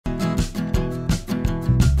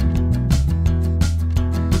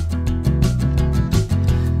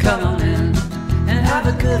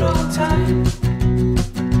good old time.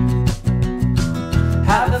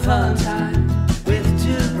 Have a fun time with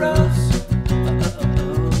two bros.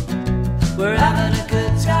 We're having a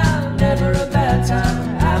good time, never a bad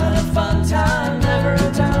time. Having a fun time, never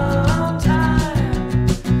a down time.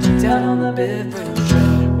 Down on the BivBros Show.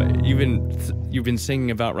 You've been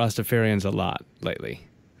singing about Rastafarians a lot lately.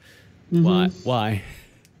 Why? I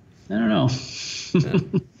don't know.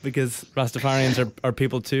 Because Rastafarians are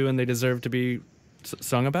people too, and they deserve to be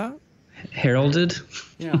sung about? Heralded?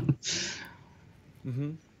 Yeah.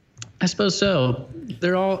 I suppose so.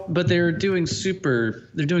 They're doing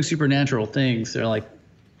supernatural things. They're like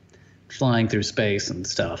flying through space and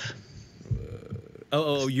stuff.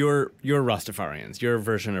 Your Rastafarians. Your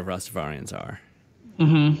version of Rastafarians are.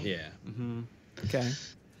 Yeah. Okay.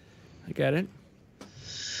 I get it.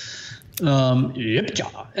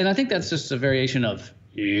 Yip-cha. And I think that's just a variation of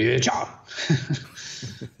yip-cha.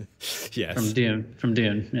 Yes. From Dune,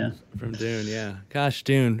 yeah. From Dune, yeah. Gosh,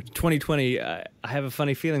 Dune. 2020, I have a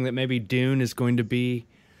funny feeling that maybe Dune is going to be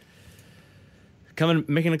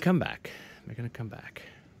making a comeback.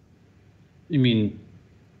 You mean,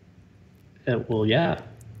 well, yeah.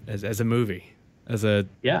 As a movie. As a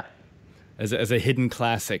hidden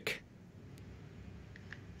classic.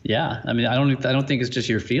 Yeah, I mean, I don't think it's just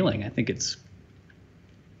your feeling. I think it's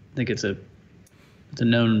a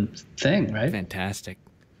known thing, right? Fantastic.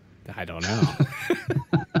 I don't know.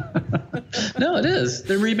 No, it is.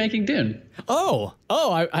 They're remaking Dune. I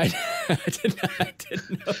didn't know that.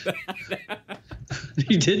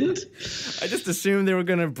 You didn't? I just assumed they were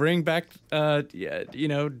going to bring back,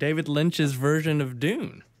 David Lynch's version of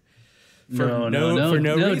Dune. No reason.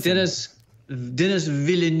 Denis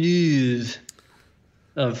Villeneuve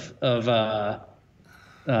well,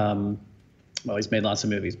 he's made lots of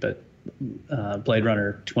movies, but Blade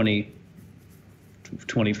Runner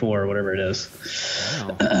 2024 or whatever it is,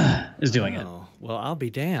 is doing it. Well, I'll be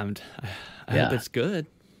damned. I hope it's good.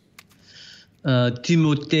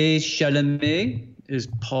 Timothée Chalamet is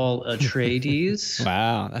Paul Atreides.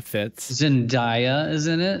 Wow, that fits. Zendaya is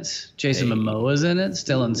in it. Jason Momoa is in it.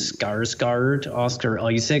 Stellan Skarsgård, Oscar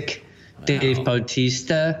Isaac, Dave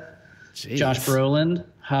Bautista, Josh Brolin,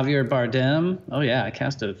 Javier Bardem. Oh yeah, a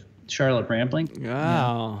cast of Charlotte Rampling. Wow.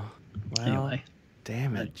 Yeah. Well, anyway,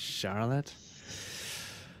 damn it, Charlotte.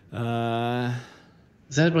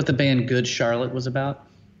 Is that what the band Good Charlotte was about?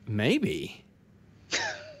 Maybe.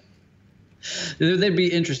 They'd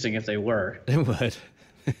be interesting if they were. It would.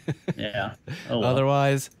 Yeah. Oh, well.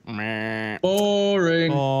 Otherwise,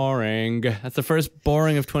 boring. That's the first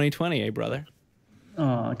boring of 2020, brother?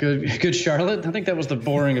 Oh, good Charlotte. I think that was the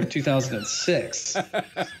boring of 2006.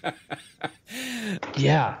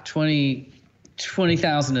 Yeah,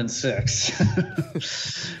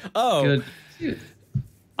 20,006. Oh,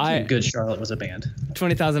 Good Charlotte was a band.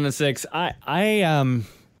 20,006.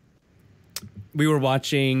 We were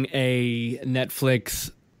watching a Netflix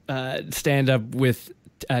stand-up with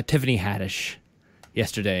Tiffany Haddish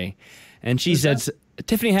yesterday, and she said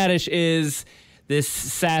Tiffany Haddish is this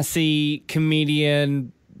sassy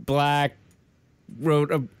comedian, black,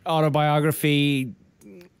 wrote an autobiography.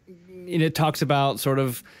 And it talks about sort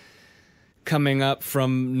of coming up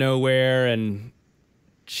from nowhere, and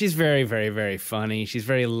she's very, very, very funny. She's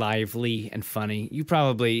very lively and funny.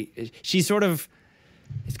 She's sort of,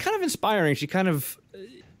 it's kind of inspiring.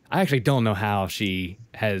 I actually don't know how she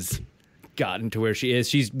has gotten to where she is.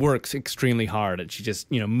 She works extremely hard, and she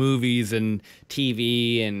just, movies and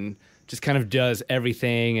TV and just kind of does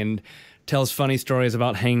everything and tells funny stories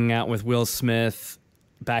about hanging out with Will Smith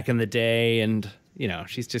back in the day. And,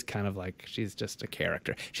 she's just kind of like, she's just a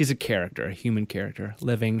character. She's a character, a human character,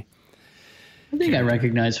 living. I think I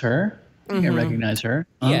recognize her. I'm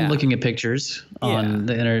looking at pictures on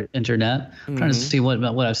the internet. I'm trying to see what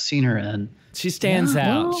I've seen her in. She stands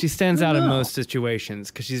out. She stands out in most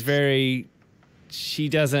situations because she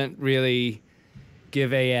doesn't really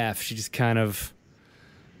give AF. She just kind of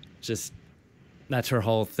that's her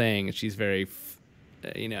whole thing. She's very,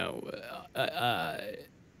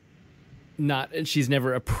 she's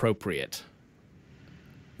never appropriate.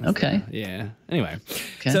 Okay. Yeah. Anyway.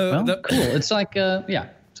 Okay. So cool. It's like, So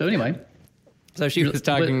anyway. So she was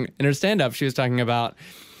talking in her stand-up. She was talking about,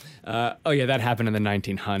 that happened in the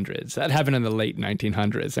 1900s. That happened in the late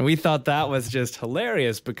 1900s, and we thought that was just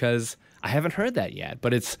hilarious because I haven't heard that yet,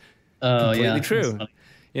 but it's completely true.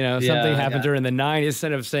 Something happened during the 90s.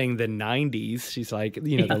 Instead of saying the 90s, she's like,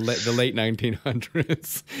 the late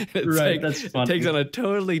 1900s. Right. That's funny. It takes on a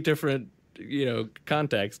totally different,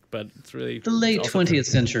 context, but it's really the late 20th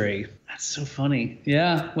century. That's so funny.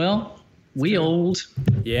 Yeah. Well, We old.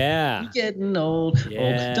 Yeah. We getting old.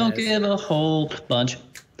 Yes. Old. Don't give a whole bunch.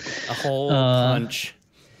 A whole punch.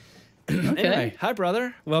 Okay. Anyway, hi,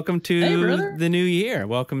 brother. Welcome Hey, to brother. the new year.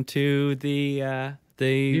 Welcome to the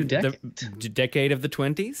New decade. the decade of the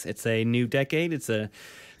 20s. It's a new decade.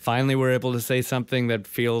 Finally we're able to say something that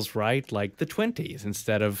feels right, like the 20s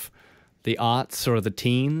instead of the aughts or the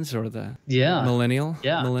teens or the millennial.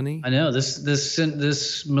 Yeah. Millennium. I know this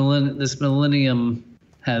millennium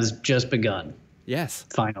has just begun. Yes.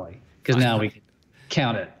 Finally, because now we can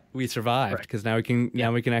count it. We survived because now we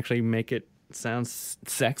can actually make it sound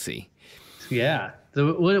sexy. Yeah. So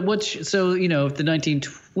if the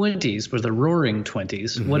 1920s was the Roaring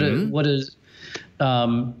 20s, what is,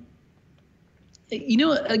 come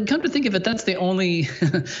to think of it, that's the only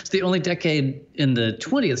it's the only decade in the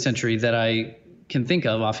 20th century that I can think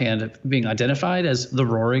of offhand of being identified as the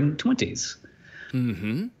Roaring 20s.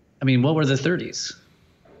 Mm-hmm. I mean, what were the 30s?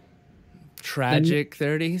 Tragic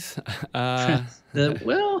 30s.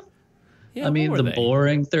 Yeah, I mean, the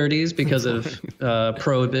boring 30s because of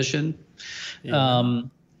prohibition. Yeah.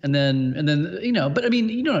 And then, but I mean,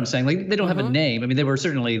 you know what I'm saying? Like, they don't have a name. I mean, they were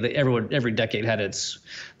certainly, every decade had its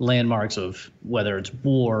landmarks of whether it's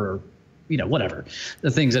war or, whatever, the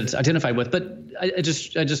things that it's identified with. But it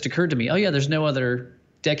just occurred to me, oh, yeah, there's no other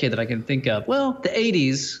decade that I can think of. Well, the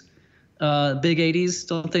 80s, big 80s,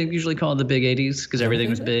 don't they usually call it the big 80s because everything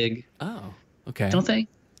was big? Oh, okay. Don't they?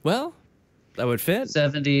 Well, that would fit.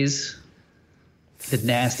 70s. The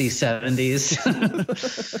nasty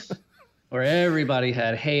 70s, where everybody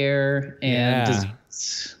had hair and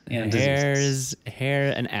disease. And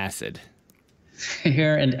hair and acid.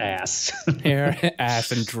 Hair and ass. Hair,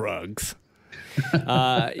 ass, and drugs.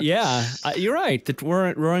 You're right. The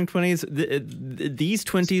Roaring 20s, these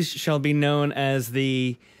 20s shall be known as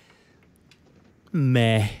the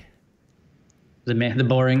meh. The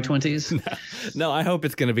boring 20s? No, I hope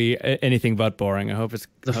it's going to be anything but boring. I hope it's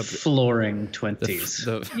the flooring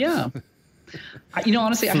 20s. Yeah.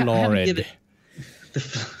 Honestly, I haven't given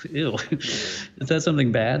ew. Is that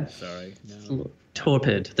something bad? Sorry. No.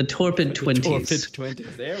 Torpid. The torpid 20s. Torpid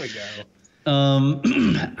 20s. There we go.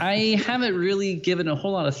 I haven't really given a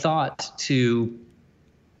whole lot of thought to,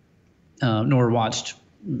 nor watched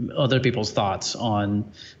other people's thoughts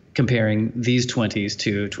on comparing these 20s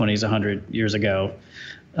to 20s 100 years ago,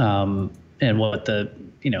 and what the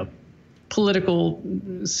political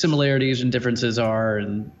similarities and differences are,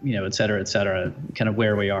 and et cetera, kind of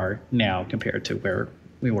where we are now compared to where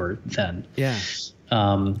we were then. Yeah.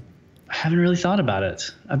 I haven't really thought about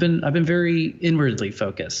it. I've been very inwardly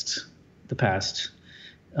focused the past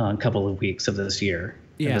couple of weeks of this year,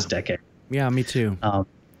 of this decade. Yeah, me too.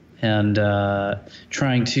 And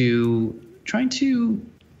trying to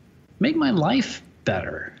make my life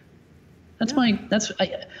better. I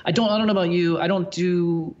don't know about you. I don't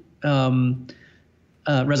do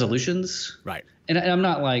resolutions. Right. And I'm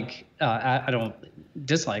not like, I don't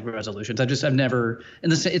dislike resolutions. I've never,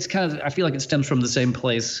 it's kind of, I feel like it stems from the same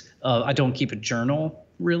place. I don't keep a journal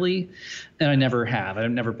really. And I never have. I've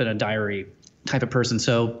never been a diary type of person.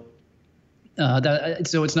 So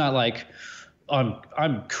it's not like,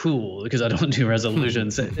 I'm cool because I don't do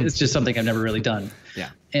resolutions. It's just something I've never really done. Yeah.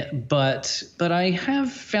 But I have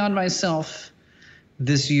found myself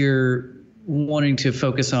this year wanting to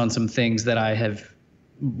focus on some things that I have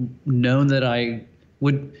known that I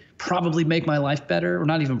would probably make my life better, or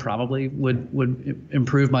not even probably, would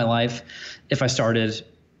improve my life if I started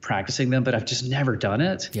practicing them, but I've just never done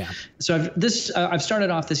it. Yeah. So I've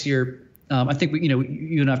started off this year. I think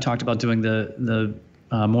you and I've talked about doing the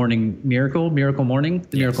morning miracle morning,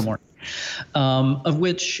 miracle morning, of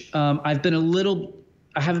which I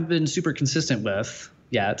haven't been super consistent with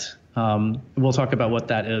yet. We'll talk about what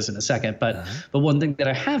that is in a second, but one thing that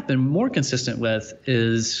I have been more consistent with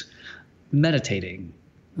is meditating,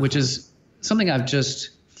 which is something I've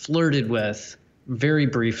just flirted with very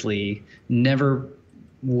briefly, never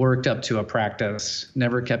worked up to a practice,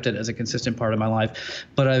 never kept it as a consistent part of my life.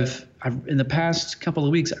 But I've in the past couple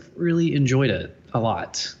of weeks, I've really enjoyed it a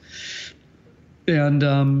lot. And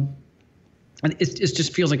it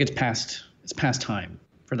just feels like it's past time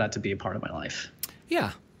for that to be a part of my life.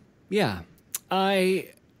 Yeah. Yeah.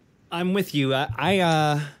 I'm with you.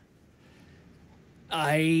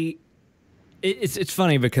 It's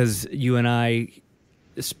funny because you and I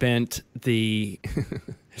spent the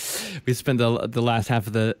last half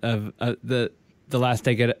of the last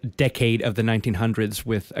decade of the 1900s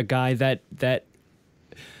with a guy that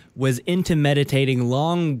was into meditating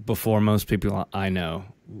long before most people I know.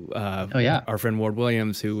 Our friend Ward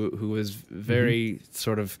Williams, who was very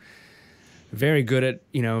sort of very good at,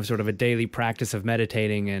 sort of a daily practice of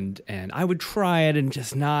meditating, and I would try it and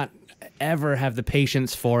just not ever have the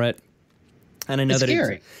patience for it. And I know it's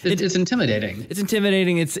scary. It's intimidating. It's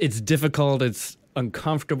intimidating. It's difficult. It's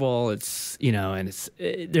uncomfortable. It's, and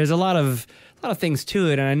there's a lot of things to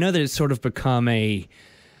it. And I know that it's sort of become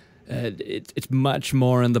it's much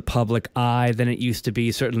more in the public eye than it used to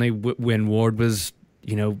be, certainly when Ward was,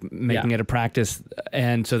 making it a practice.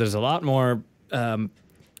 And so there's a lot more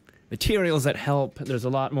materials that help. There's a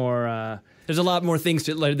lot more things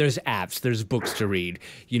to, like, there's apps, there's books to read,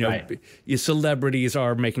 your celebrities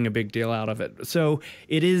are making a big deal out of it. So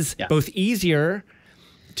it is both easier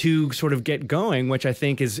to sort of get going, which I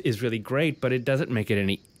think is really great, but it doesn't make it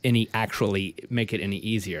any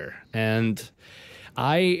easier. And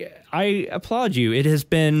I applaud you. It has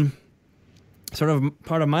been sort of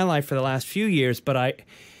part of my life for the last few years, but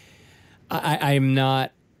I'm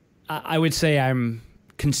not, I would say I'm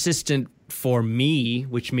consistent for me,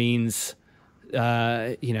 which means,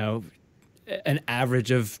 an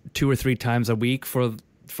average of 2 or 3 times a week for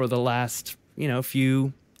the last,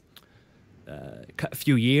 few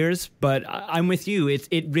years. But I'm with you.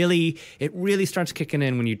 It really starts kicking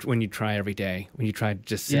in when you try every day, when you try to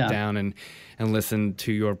just sit down and listen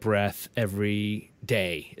to your breath every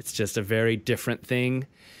day. It's just a very different thing.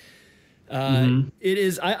 It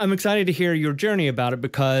is. I'm excited to hear your journey about it,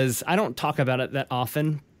 because I don't talk about it that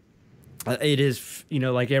often. It is,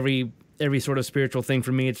 like every sort of spiritual thing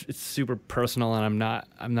for me, it's super personal, and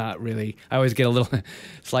I'm not really. I always get a little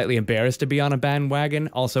slightly embarrassed to be on a bandwagon.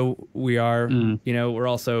 Also, we are, we're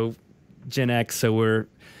also Gen X, so we're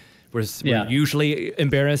usually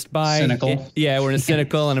embarrassed by cynical. We're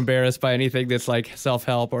cynical and embarrassed by anything that's like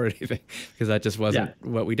self-help or anything, because that just wasn't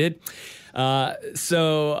what we did.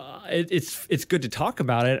 So it's good to talk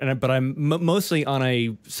about it, but I'm mostly on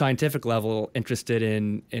a scientific level interested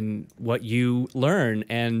in what you learn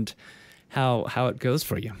and how it goes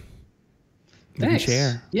for you. Thanks.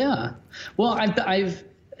 Share. Yeah. Well,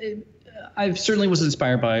 I've certainly was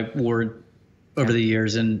inspired by Ward over the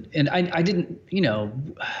years, and I didn't,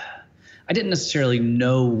 I didn't necessarily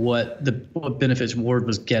know what benefits Ward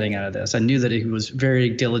was getting out of this. I knew that he was very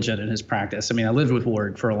diligent in his practice. I mean, I lived with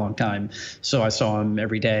Ward for a long time, so I saw him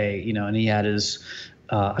every day, and he had his,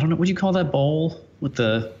 I don't know, what do you call that bowl with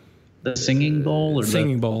the singing bowl? Or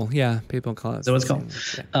singing bowl, yeah, people call it. So what's called?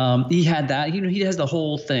 Yeah. He had that. He has the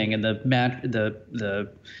whole thing, and the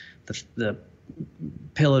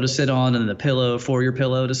pillow to sit on, and the pillow for your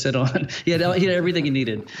pillow to sit on. he had everything he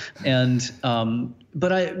needed, and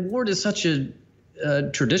but Ward is such a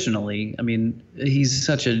traditionally, I mean, he's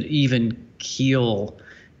such an even keel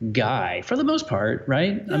guy for the most part,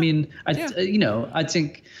 right? Yeah. I mean, I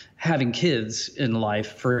think having kids in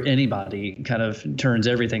life for anybody kind of turns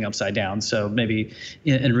everything upside down. So maybe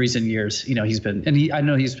in recent years, he's been, and I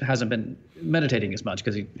know he hasn't been meditating as much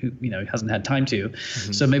because he hasn't had time to.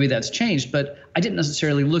 Mm-hmm. So maybe that's changed, but I didn't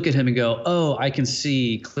necessarily look at him and go, oh, I can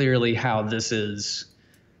see clearly how this is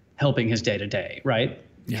helping his day to day, right?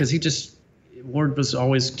 Because Ward was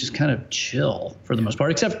always just kind of chill for the most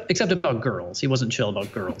part, except about girls. He wasn't chill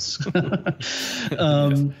about girls.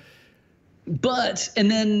 But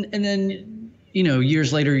and then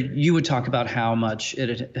years later, you would talk about how much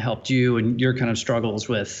it had helped you and your kind of struggles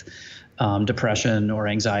with depression or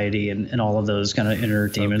anxiety and all of those kind of inner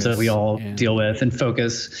demons that we all deal with, and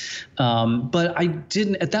focus. But I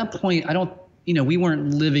didn't at that point. I don't. We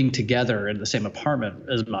weren't living together in the same apartment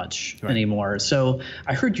as much anymore. So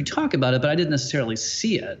I heard you talk about it, but I didn't necessarily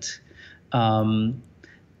see it. I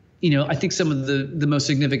think some of the most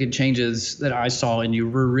significant changes that I saw in you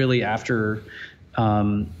were really after,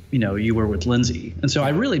 you were with Lindsay. And so I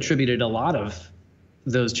really attributed a lot of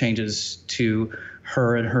those changes to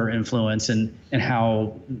her and her influence and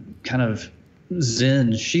how kind of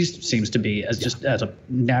Zen she seems to be just as a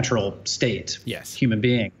natural state human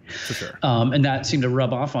being. For sure. And that seemed to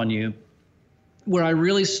rub off on you. Where I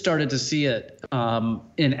really started to see it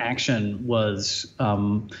in action was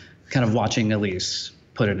kind of watching Elise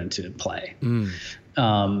put it into play.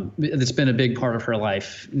 It's been a big part of her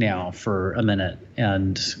life now for a minute,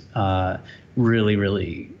 and really,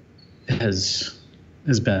 really has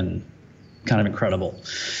been kind of incredible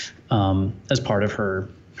as part of her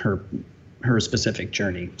specific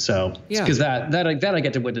journey. So because that I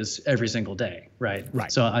get to witness every single day, right?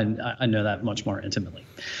 So I know that much more intimately.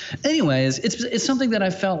 Anyways, it's something that I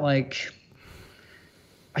felt like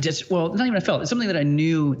it's something that I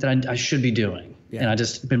knew that I should be doing. And I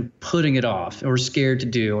just been putting it off or scared to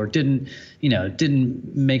do or didn't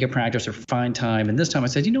make a practice or find time. And this time I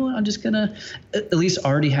said, you know what, I'm just gonna, Elise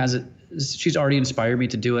already has it. She's already inspired me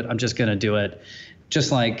to do it. I'm just gonna do it.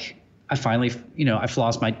 Just like I finally, I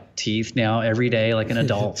floss my teeth now every day like an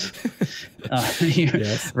adult,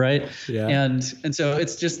 Yes. right? Yeah. And so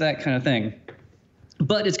it's just that kind of thing.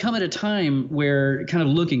 But it's come at a time where, kind of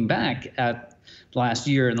looking back at last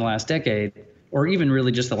year and the last decade, or even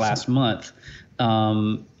really just the last month,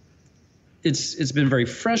 it's been very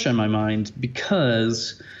fresh on my mind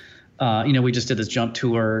because, we just did this jump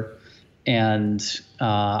tour. And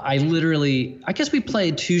I guess we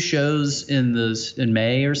played 2 shows in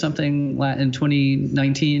May or something in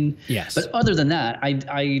 2019. Yes. But other than that,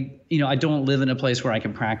 I don't live in a place where I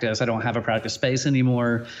can practice. I don't have a practice space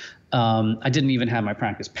anymore. I didn't even have my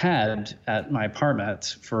practice pad at my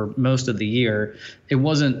apartment for most of the year. It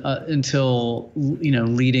wasn't until,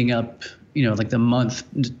 leading up, like the month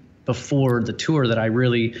before the tour that I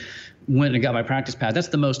really went and got my practice pad. That's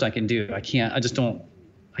the most I can do. I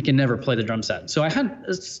can never play the drum set. So I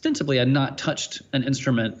had not touched an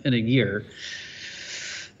instrument in a year.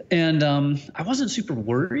 And I wasn't super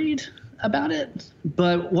worried about it.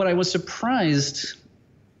 But what I was surprised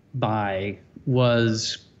by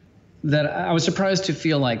was that I was surprised to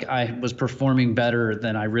feel like I was performing better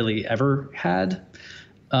than I really ever had.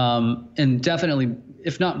 And definitely,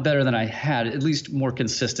 if not better than I had, at least more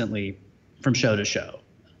consistently from show to show.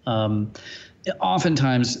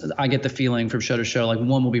 Oftentimes I get the feeling from show to show, like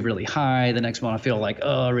one will be really high, the next one I feel like,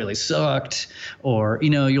 oh, it really sucked. Or,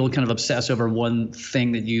 you'll kind of obsess over one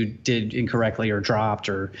thing that you did incorrectly or dropped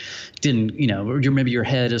or didn't, or maybe your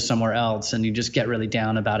head is somewhere else and you just get really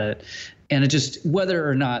down about it. And it just, whether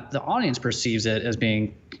or not the audience perceives it as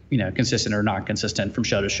being, consistent or not consistent from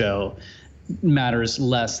show to show matters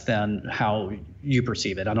less than how you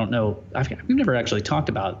perceive it. I don't know. We've never actually talked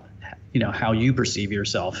about how you perceive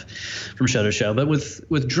yourself from show to show. But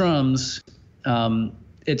with drums,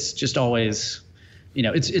 it's just always,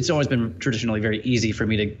 it's always been traditionally very easy for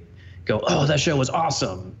me to go, oh, that show was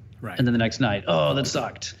awesome. Right. And then the next night, oh, that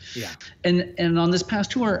sucked. Yeah. And on this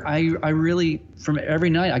past tour, I really, from every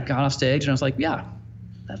night I got off stage and I was like, yeah,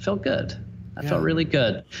 that felt good. That felt really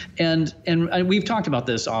good. And we've talked about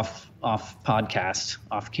this off podcast,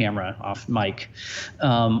 off camera, off mic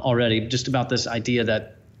already, just about this idea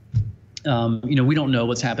that, we don't know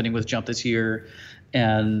what's happening with Jump this year.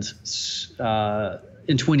 And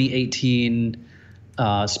in 2018,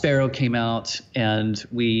 Sparrow came out and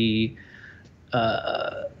we,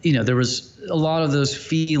 there was a lot of those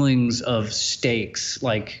feelings of stakes,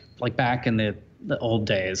 like back in the old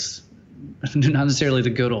days, not necessarily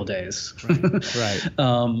the good old days,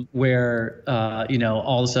 Right. where,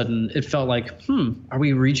 all of a sudden it felt like, are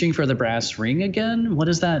we reaching for the brass ring again? What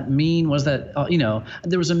does that mean? Was that,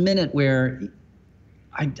 there was a minute where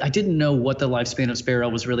I didn't know what the lifespan of Sparrow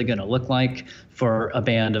was really going to look like for a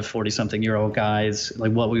band of 40-something-year-old guys,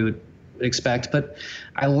 like what we would expect. But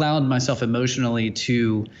I allowed myself emotionally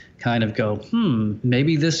to kind of go,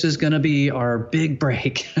 maybe this is going to be our big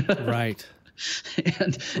break. Right.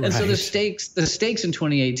 And so the stakes in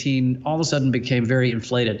 2018 all of a sudden became very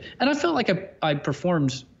inflated, and I felt like I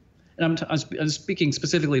performed, and I'm speaking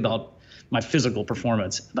specifically about my physical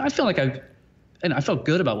performance. But I feel like I felt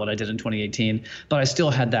good about what I did in 2018, but I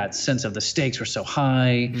still had that sense of the stakes were so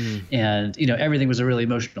high, and everything was really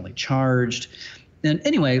emotionally charged. And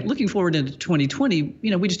anyway, looking forward into 2020,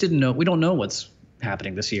 we just didn't know. We don't know what's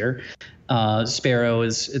happening this year. Sparrow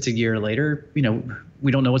it's a year later. We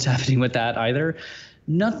don't know what's happening with that either.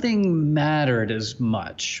 Nothing mattered as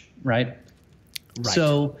much, right?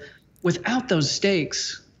 So without those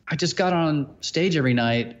stakes, I just got on stage every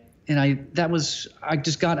night, and I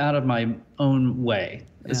just got out of my own way.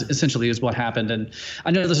 Essentially is what happened. And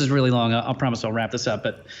I know this is really long. I promise I'll wrap this up,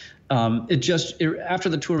 but after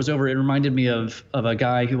the tour was over, it reminded me of a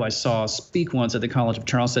guy who I saw speak once at the College of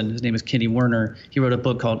Charleston. His name is Kenny Werner. He wrote a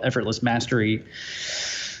book called Effortless Mastery,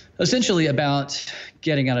 essentially about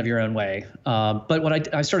getting out of your own way. But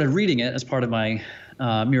what I started reading it as part of my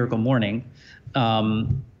Miracle Morning,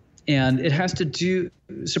 and it has to do,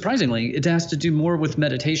 surprisingly, it has to do more with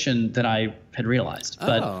meditation than I had realized.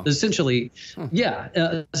 But essentially,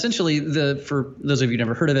 essentially, for those of you who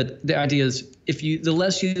never heard of it, the idea is the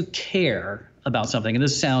less you care about something, and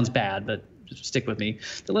this sounds bad, but just stick with me,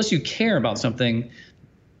 the less you care about something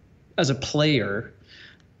as a player,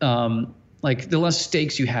 like the less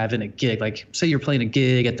stakes you have in a gig. Like say you're playing a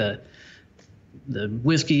gig at the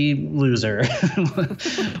Whiskey Loser,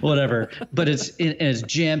 whatever, but it's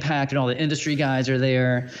jam packed and all the industry guys are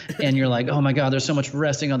there, and you're like, oh my God, there's so much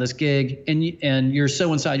resting on this gig, and you're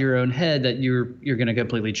so inside your own head that you're going to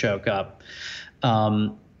completely choke up.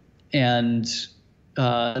 And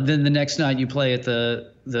then the next night you play at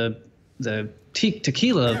the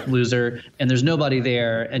tequila loser, and there's nobody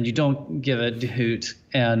there, and you don't give a hoot,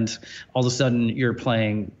 and all of a sudden you're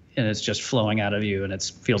playing and it's just flowing out of you, and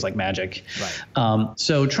it feels like magic. Right.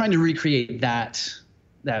 So trying to recreate that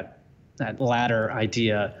latter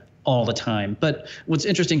idea all the time. But what's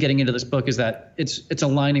interesting getting into this book is that it's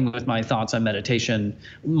aligning with my thoughts on meditation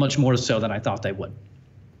much more so than I thought they would.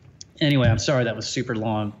 Anyway, I'm sorry that was super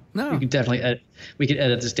long. No. We can definitely we could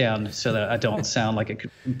edit this down so that I don't sound like a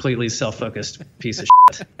completely self-focused piece of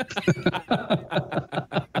shit.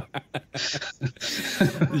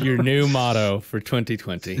 Your new motto for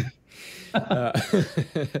 2020.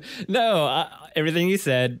 No, everything you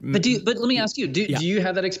said. But let me ask you: Do you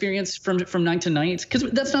have that experience from night to night? Because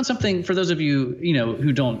that's not something for those of you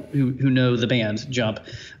who know the band Jump.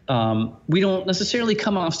 We don't necessarily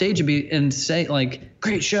come off stage and say like,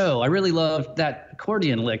 "Great show! I really loved that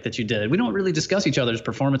accordion lick that you did." We don't really discuss each other's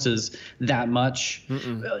performances that much,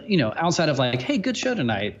 outside of like, "Hey, good show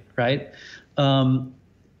tonight," right?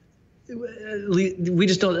 We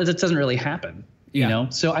just don't. It doesn't really happen.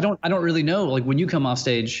 So I don't really know, like, when you come off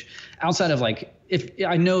stage, outside of like, if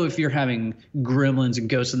you're having gremlins and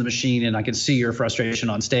ghosts in the machine and I can see your frustration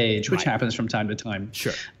on stage, which happens from time to time.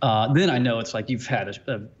 Sure. Then I know it's like you've had a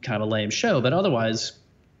kind of a lame show, but otherwise,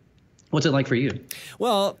 what's it like for you?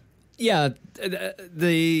 Well, yeah,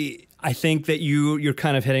 I think that you're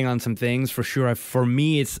kind of hitting on some things for sure. For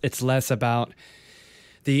me, it's less about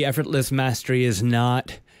the effortless mastery is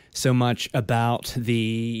not so much about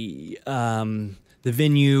the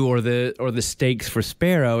venue or the stakes for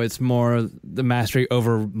Sparrow. It's more the mastery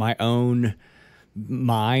over my own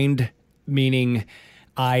mind, meaning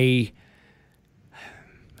I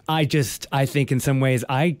think in some ways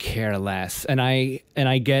I care less and I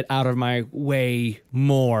get out of my way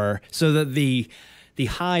more, so that the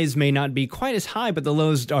highs may not be quite as high, but the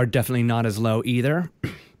lows are definitely not as low either.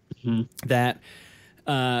 Mm-hmm. That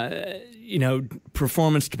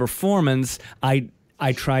performance to performance, I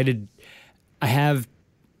have,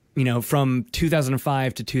 from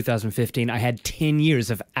 2005 to 2015, I had 10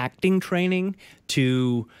 years of acting training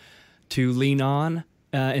to lean on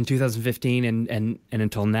in 2015 and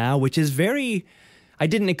until now, which is I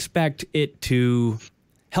didn't expect it to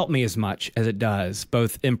help me as much as it does,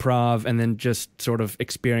 both improv and then just sort of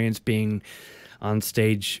experience being on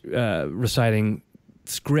stage reciting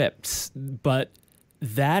scripts. But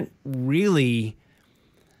that really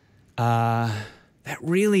has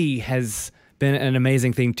been an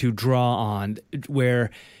amazing thing to draw on, where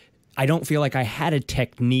I don't feel like I had a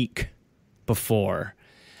technique before.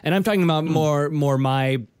 And I'm talking about more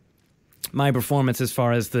my performance as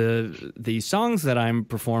far as the songs that I'm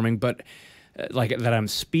performing, but like that I'm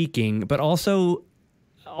speaking, but also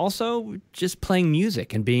just playing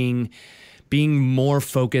music and being more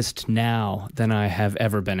focused now than I have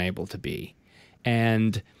ever been able to be.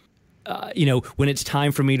 And, when it's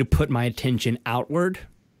time for me to put my attention outward,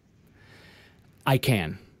 I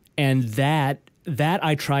can. And that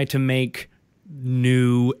I try to make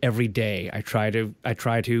new every day. I try to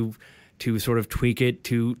sort of tweak it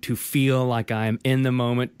to feel like I'm in the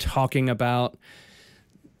moment talking about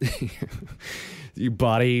your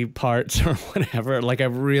body parts or whatever. Like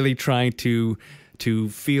I'm really trying to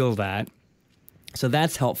feel that. So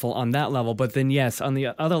that's helpful on that level. But then, yes, on the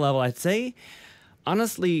other level, I'd say,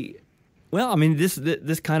 honestly, well, I mean, this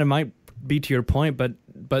kind of might be to your point,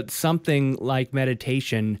 but something like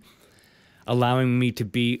meditation allowing me to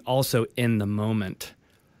be also in the moment,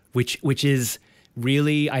 which is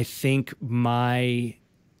really, I think, my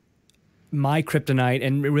kryptonite,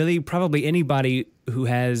 and really probably anybody who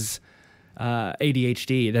has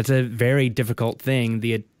ADHD. That's a very difficult thing.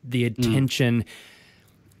 The attention.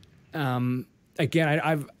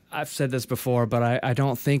 Again, I've said this before, but I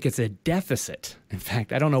don't think it's a deficit. In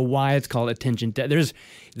fact, I don't know why it's called attention.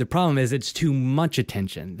 The problem is it's too much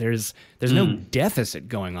attention. There's no deficit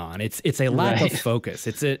going on. It's a lack of focus.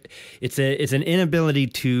 It's an inability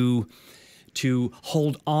to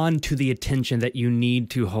hold on to the attention that you need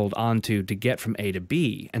to hold on to get from A to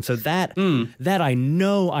B. And so that I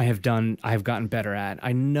know I have gotten better at.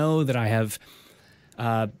 I know that I have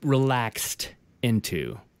relaxed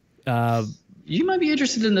into. You might be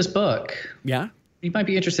interested in this book. Yeah? You might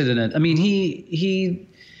be interested in it. I mean, he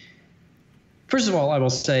first of all, I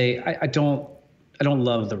will say I don't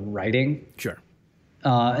love the writing. Sure.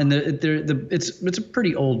 And it's a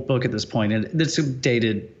pretty old book at this point, and it's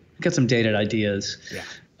got some dated ideas. Yeah.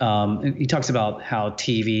 And he talks about how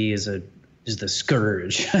TV is the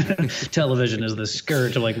scourge. Television is the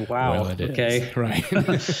scourge. I'm like, wow, well, okay. Is. Right.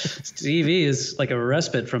 TV is like a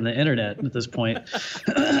respite from the internet at this point.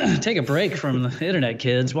 Take a break from the internet,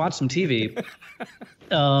 kids. Watch some TV.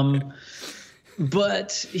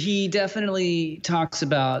 But he definitely talks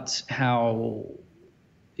about how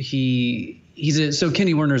so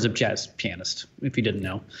Kenny Werner's a jazz pianist, if you didn't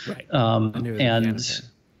know. Right. I knew he was a pianist.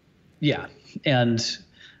 Yeah. And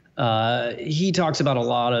he talks about a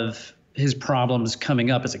lot of his problems coming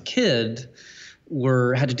up as a kid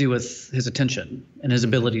had to do with his attention and his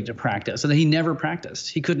ability to practice. And he never practiced.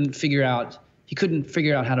 He couldn't figure out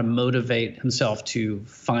how to motivate himself to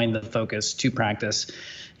find the focus to practice.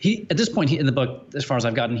 At this point in the book, as far as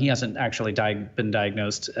I've gotten, he hasn't actually been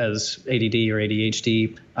diagnosed as ADD or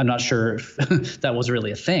ADHD. I'm not sure if that was really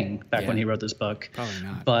a thing back when he wrote this book. Probably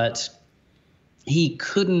not. But he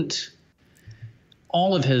couldn't.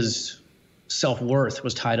 All of his self-worth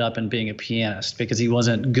was tied up in being a pianist because he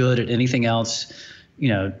wasn't good at anything else.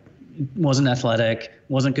 Wasn't athletic,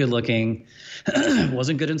 wasn't good looking,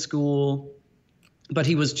 wasn't good in school. But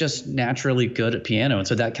he was just naturally good at piano, and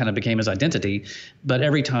so that kind of became his identity. But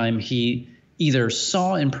every time he either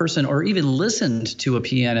saw in person or even listened to a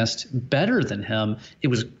pianist better than him, it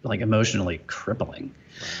was like emotionally crippling.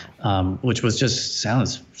 Wow. Which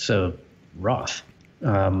sounds so rough.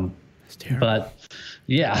 It's terrible. But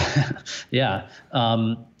yeah.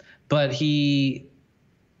 But he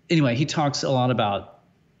talks a lot about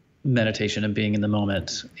meditation and being in the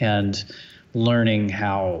moment and learning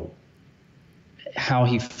how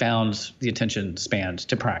he found the attention span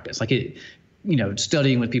to practice. Like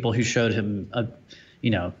studying with people who showed him,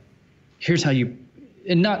 here's how you,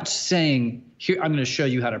 and not saying, here, I'm going to show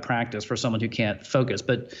you how to practice for someone who can't focus,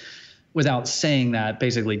 but without saying that,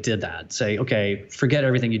 basically did that. Say, okay, forget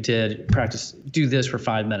everything you did, practice, do this for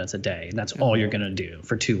 5 minutes a day. And that's all you're going to do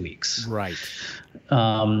for 2 weeks. Right.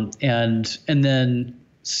 And then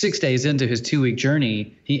 6 days into his 2-week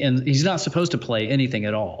journey, he's not supposed to play anything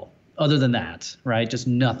at all. Other than that, right? Just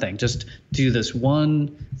nothing. Just do this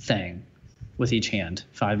one thing with each hand,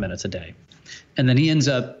 5 minutes a day. And then he ends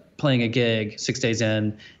up playing a gig 6 days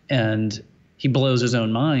in, and he blows his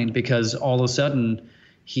own mind because all of a sudden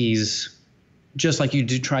he's just like you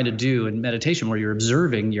try to do in meditation, where you're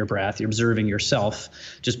observing your breath, you're observing yourself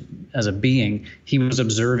just as a being. He was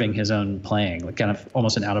observing his own playing, like kind of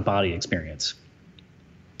almost an out-of-body experience.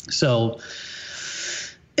 So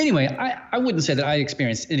anyway, I wouldn't say that I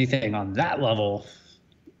experienced anything on that level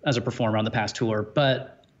as a performer on the past tour,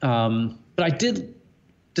 but I did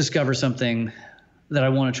discover something that I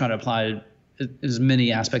want to try to apply as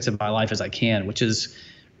many aspects of my life as I can, which is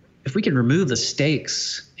if we can remove the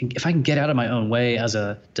stakes, if I can get out of my own way as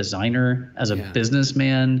a designer, as a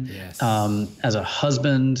businessman, as a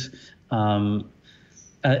husband,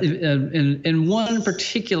 in one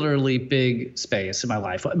particularly big space in my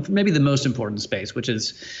life, maybe the most important space, which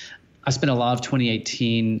is I spent a lot of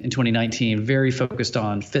 2018 and 2019 very focused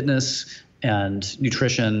on fitness and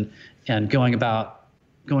nutrition and going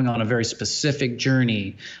on a very specific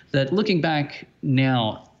journey that, looking back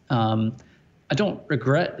now, I don't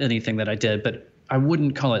regret anything that I did, but I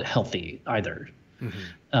wouldn't call it healthy either.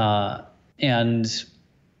 Mm-hmm. And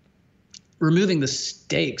removing the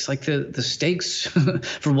stakes, like the stakes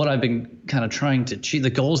for what I've been kind of trying to achieve, the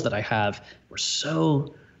goals that I have were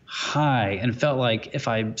so high, and felt like if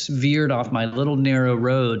I veered off my little narrow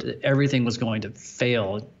road, everything was going to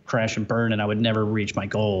fail, crash and burn, and I would never reach my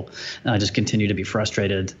goal. And I just continue to be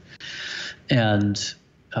frustrated. And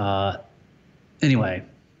anyway,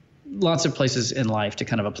 lots of places in life to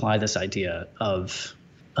kind of apply this idea of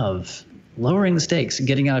lowering the stakes and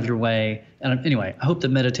getting out of your way. And anyway, I hope that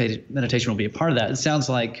meditation will be a part of that. It sounds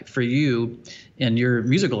like for you, in your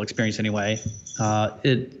musical experience anyway,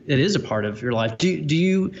 it is a part of your life.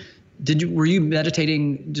 Were you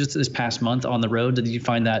meditating just this past month on the road? Did you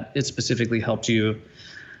find that it specifically helped you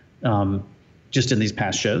just in these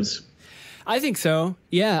past shows? I think so.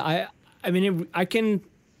 Yeah. I mean, I can,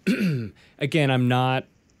 again, I'm not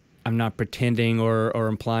pretending or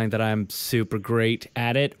implying that I'm super great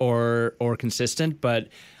at it or consistent, but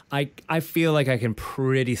I feel like I can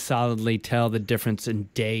pretty solidly tell the difference in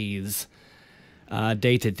days,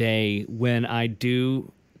 day to day, when I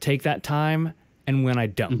do take that time and when I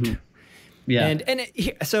don't. Mm-hmm. Yeah.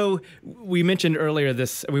 So we mentioned earlier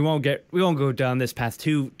this, we won't go down this path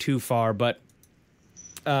too far, but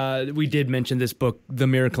we did mention this book, The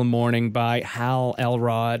Miracle Morning by Hal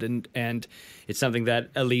Elrod, and it's something that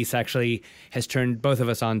Elise actually has turned both of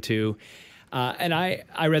us onto. And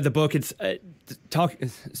I read the book. It's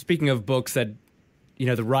speaking of books that,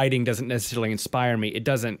 the writing doesn't necessarily inspire me. It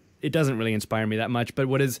doesn't really inspire me that much. But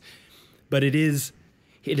it is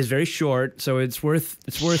very short, so it's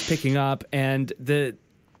worth picking up. And the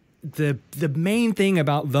main thing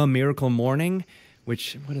about The Miracle Morning,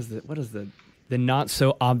 which what is the the not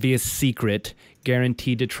so obvious secret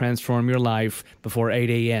guaranteed to transform your life before 8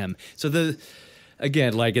 a.m. So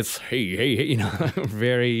again, like it's, hey,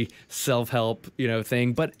 very self-help,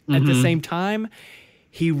 thing. But at the same time,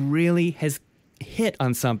 he really has hit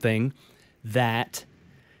on something that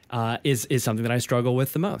is something that I struggle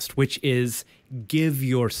with the most, which is give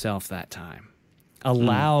yourself that time.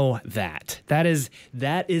 Allow that. That is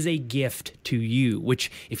a gift to you, which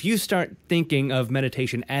if you start thinking of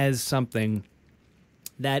meditation as something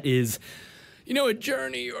that is, a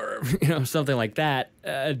journey or, something like that,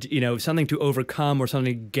 something to overcome or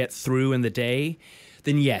something to get through in the day,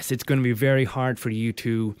 then yes, it's going to be very hard for you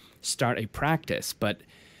to start a practice. But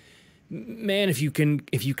man, if you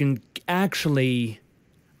can actually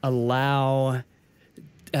allow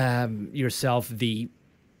yourself the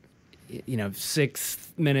 6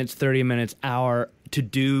 minutes, 30 minutes, hour to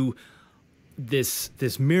do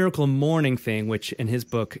this miracle morning thing, which in his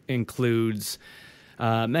book includes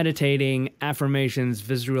meditating, affirmations,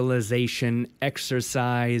 visualization,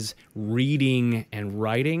 exercise, reading, and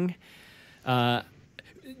writing.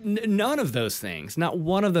 None of those things, not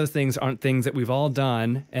one of those things, aren't things that we've all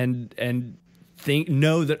done and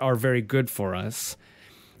know that are very good for us.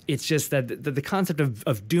 It's just that the concept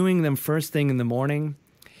of doing them first thing in the morning,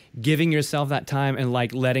 giving yourself that time and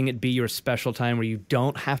like letting it be your special time where you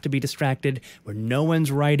don't have to be distracted, where no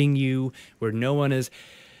one's writing you, where no one is,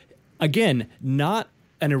 again, not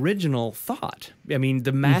an original thought. I mean,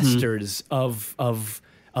 the masters of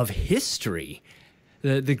history,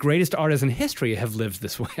 the greatest artists in history have lived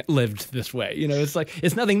this way. It's like,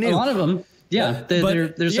 it's nothing new. A lot of them. Yeah,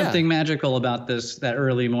 there's something magical about that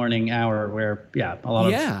early morning hour where, a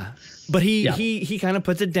lot of... But he kind of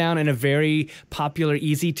puts it down in a very popular,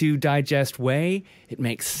 easy to digest way. It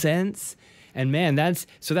makes sense. And man, that's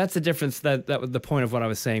the difference. That was the point of what I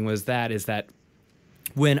was saying is that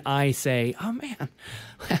when I say, oh man,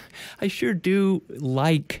 I sure do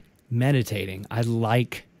like meditating. I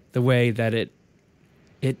like the way that it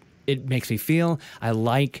makes me feel. I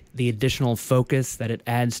like the additional focus that it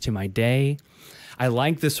adds to my day. I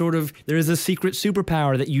like there is a secret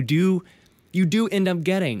superpower that you do end up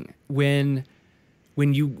getting while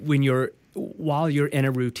you're in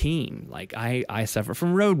a routine. Like I suffer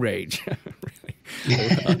from road rage.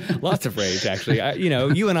 Really. Lots of rage, actually.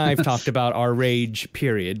 You and I have talked about our rage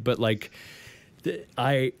period, but like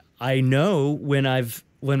I know when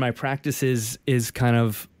my practice is kind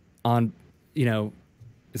of on,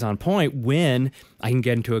 is on point, when I can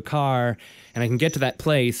get into a car and I can get to that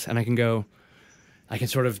place and I can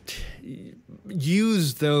sort of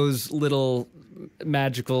use those little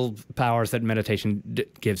magical powers that meditation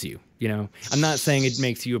gives you. I'm not saying it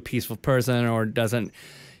makes you a peaceful person or doesn't,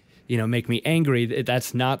 make me angry.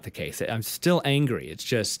 That's not the case. I'm still angry. It's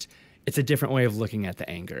a different way of looking at the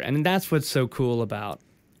anger. And that's what's so cool about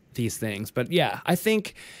these things. But yeah, I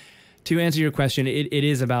think to answer your question, it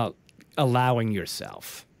is about allowing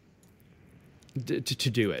yourself to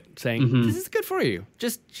do it, saying, this is good for you.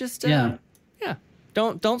 Just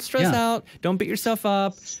Don't stress out. Don't beat yourself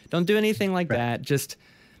up. Don't do anything like that.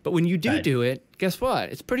 But when you do it, guess what?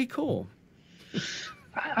 It's pretty cool.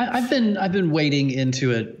 I've been wading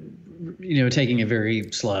into it, taking it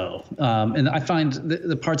very slow. And I find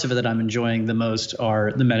the parts of it that I'm enjoying the most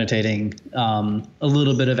are the meditating, a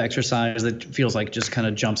little bit of exercise that feels like just kind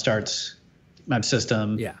of jumpstarts my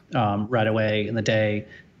system right away in the day.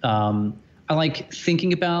 I like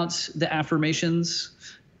thinking about the affirmations,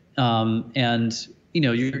 and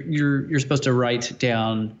you're supposed to write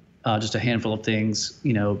down just a handful of things.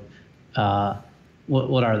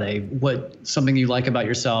 What are they? What something you like about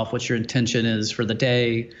yourself? What your intention is for the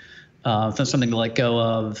day? Something to let go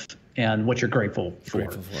of, and what you're grateful for.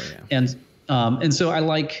 And so I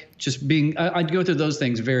like just being. I'd go through those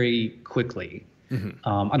things very quickly.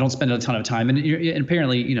 I don't spend a ton of time, and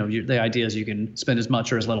apparently, the idea is you can spend as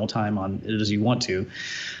much or as little time on it as you want to.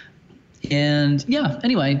 And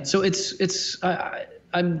anyway, so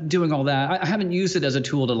I'm doing all that. I haven't used it as a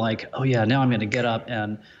tool to like, now I'm going to get up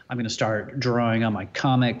and I'm going to start drawing on my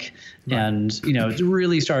comic and, to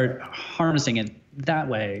really start harnessing it that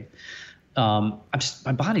way.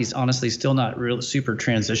 My body's honestly still not real super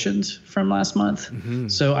transitioned from last month.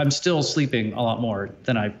 So I'm still sleeping a lot more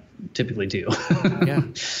than I typically do.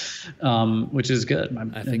 Which is good.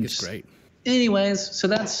 I think it's great. Anyways, so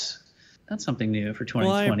that's something new for 2020.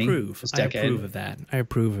 Well, I approve. This decade. I approve of that. I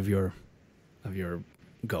approve of your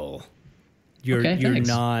goal. Your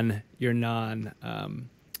non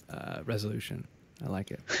resolution. I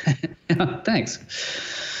like it. Thanks.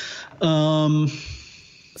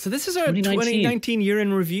 So this is our 2019 year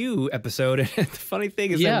in review episode. And the funny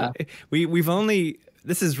thing is that we've only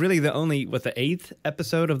this is really the only, the 8th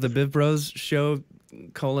episode of the BivBros Show,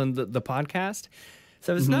 the podcast.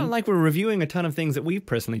 So it's not like we're reviewing a ton of things that we've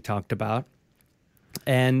personally talked about.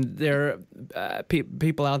 And there are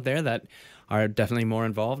people out there that are definitely more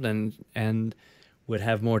involved and would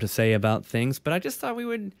have more to say about things. But I just thought we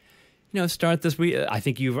would, start this week. I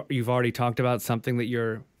think you've already talked about something that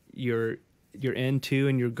you're into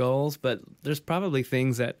and your goals, but there's probably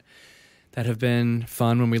things that have been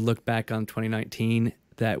fun when we look back on 2019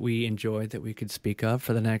 that we enjoyed that we could speak of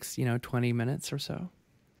for the next 20 minutes or so.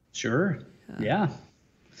 Sure. Yeah.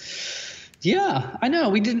 I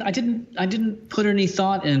know. I didn't put any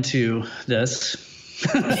thought into this.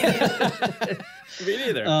 Me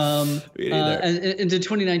neither. Into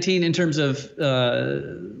 2019 in terms of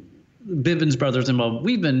Bivens Brothers and what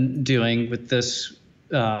we've been doing with this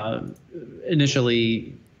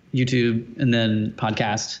initially YouTube and then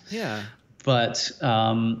podcast. Yeah. But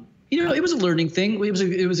it was a learning thing.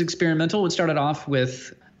 It was experimental. It started off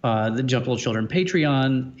with the Jump Little Children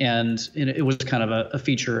Patreon, and it was kind of a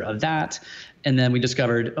feature of that. And then we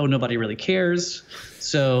discovered, nobody really cares.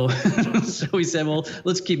 So we said, well,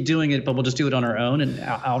 let's keep doing it, but we'll just do it on our own and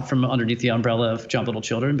out from underneath the umbrella of Jump Little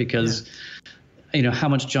Children, because how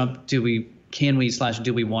much jump do we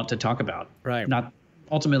want to talk about? Right.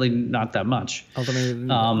 Ultimately not that much. Ultimately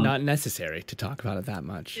not necessary to talk about it that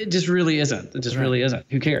much. It just really isn't. Really isn't.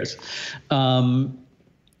 Who cares?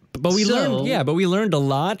 But we learned a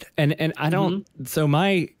lot, and I don't. So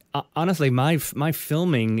honestly, my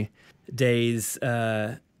filming days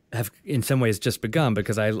have in some ways just begun,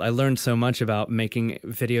 because I learned so much about making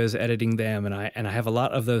videos, editing them, and I have a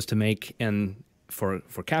lot of those to make for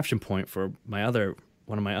Caption Point for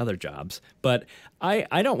one of my other jobs. But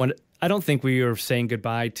I don't think we are saying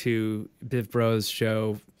goodbye to BivBros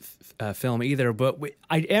Show film either, but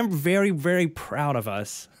I am very, very proud of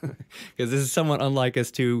us, because this is somewhat unlike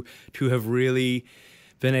us to have really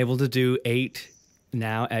been able to do 8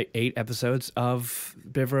 episodes of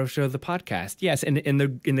BivBros Show, the podcast. Yes, in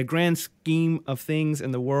the grand scheme of things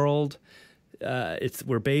in the world,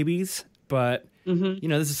 we're babies, but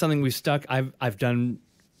this is something we've stuck. I've done.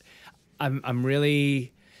 I'm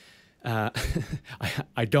really.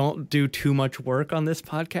 I don't do too much work on this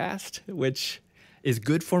podcast, which is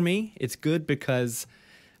good for me. It's good because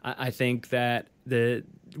I think that the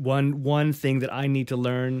one thing that I need to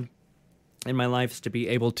learn in my life is to be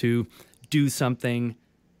able to do something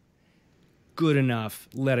good enough,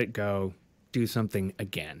 let it go, do something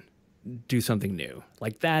again, do something new.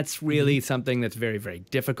 Like, that's really something that's very, very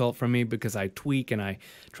difficult for me, because I tweak and I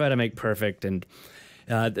try to make perfect. And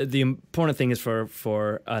the important thing is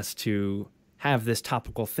for us to have this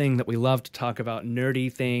topical thing that we love to talk about,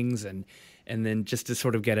 nerdy things, and then just to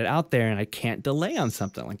sort of get it out there. And I can't delay on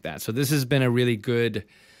something like that. So this has been a really good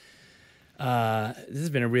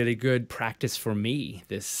practice for me,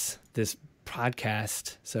 this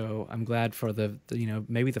podcast. So I'm glad for the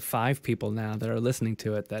maybe the 5 people now that are listening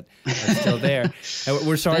to it that are still there. And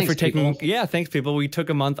we're sorry for taking thanks people. We took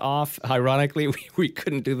a month off. Ironically, we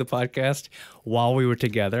couldn't do the podcast while we were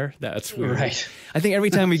together. That's weird. Right. I think every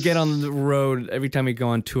time we get on the road, every time we go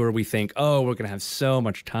on tour, we think, we're gonna have so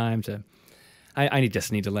much time to. I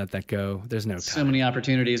just need to let that go. There's no time. So many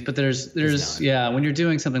opportunities, but there's when you're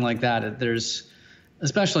doing something like that,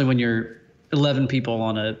 especially when you're 11 people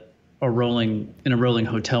on a rolling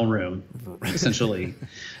hotel room, essentially,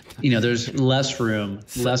 there's less room,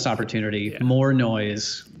 less opportunity, more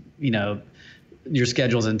noise, your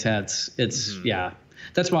schedule's intense. It's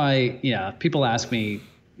that's why, people ask me,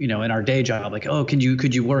 in our day job, like, could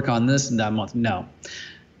you work on this and that month? No,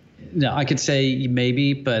 I could say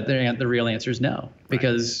maybe, but the real answer is no,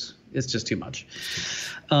 because it's just too much.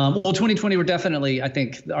 2020, we're definitely, I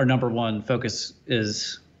think our number one focus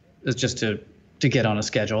is just to get on a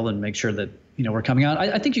schedule and make sure that we're coming out.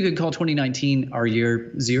 I think you could call 2019 our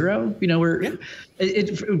year 0.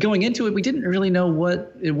 Going into it, we didn't really know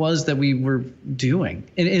what it was that we were doing,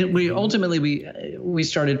 and we ultimately we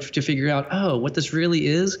started to figure out, what this really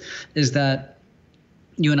is that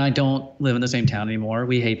you and I don't live in the same town anymore.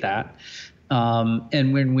 We hate that.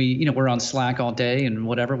 And when we're on Slack all day and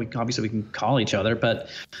whatever, we can call each other, but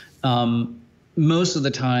most of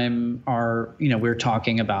the time we're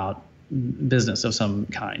talking about business of some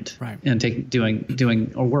kind, right? And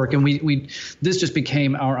doing our work, and this just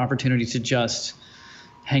became our opportunity to just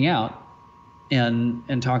hang out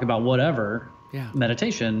and talk about whatever,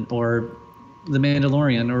 meditation or the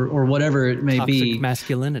Mandalorian or whatever it may be. Toxic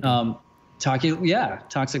masculinity.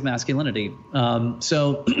 Toxic masculinity.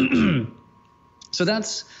 So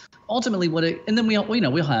that's ultimately what it. And then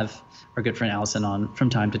we'll have our good friend Allison on from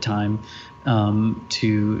time to time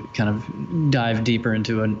to kind of dive deeper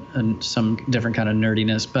into some different kind of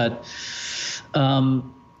nerdiness. But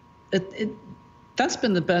that's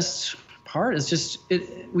been the best part. It's just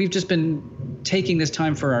we've just been taking this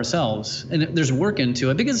time for ourselves, and there's work into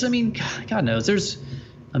it because I mean, God knows there's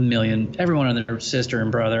a million. Everyone and their sister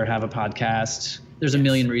and brother have a podcast. There's a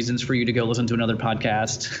million reasons for you to go listen to another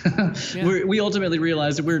podcast. We ultimately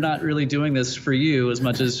realize that we're not really doing this for you as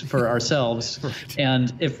much as for ourselves. Right.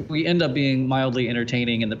 And if we end up being mildly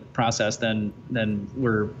entertaining in the process, then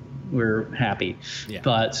we're happy. Yeah.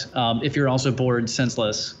 But if you're also bored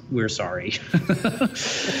senseless, we're sorry.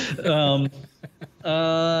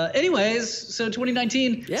 Anyways, so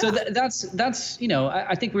 2019. Yeah. So that's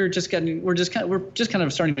I think we're just kind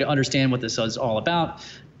of starting to understand what this is all about,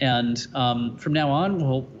 and from now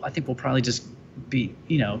on, I think we'll probably just be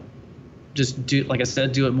just do, like I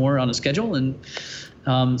said, do it more on a schedule and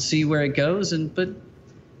see where it goes. But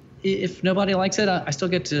if nobody likes it, I still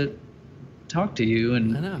get to talk to you,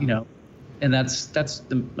 and and that's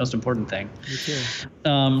the most important thing. Me too.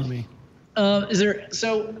 Me. Is there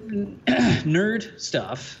nerd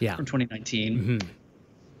stuff from 2019? Mm-hmm.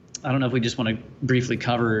 I don't know if we just want to briefly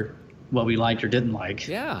cover what we liked or didn't like.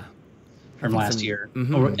 Yeah. From last year,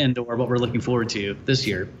 or what we're looking forward to this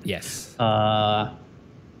year. Yes. Yeah,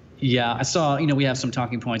 I saw. We have some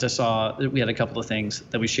talking points. I saw we had a couple of things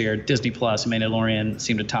that we shared. Disney Plus and Mandalorian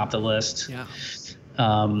seemed to top the list. Yeah.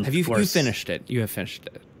 Have you finished it? You have finished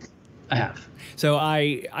it. I have. So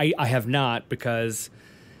I have not, because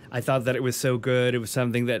I thought that it was so good. It was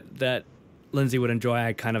something that Lindsay would enjoy.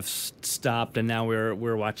 I kind of stopped, and now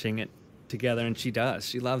we're watching it together, and she does.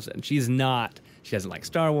 She loves it. And she doesn't like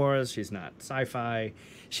Star Wars. She's not sci-fi.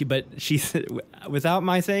 But she said, without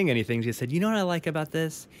my saying anything, she said, "You know what I like about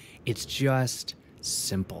this? It's just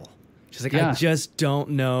simple." She's like, "I just don't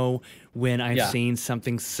know when I've seen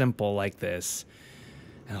something simple like this."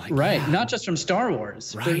 Like, right, not just from Star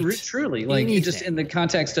Wars, but truly, like just in the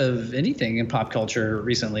context of anything in pop culture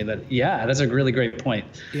recently. That's a really great point.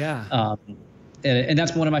 Yeah, and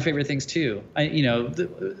that's one of my favorite things too.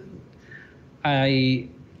 I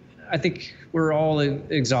think we're all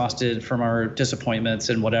exhausted from our disappointments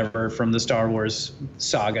and whatever from the Star Wars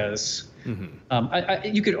sagas.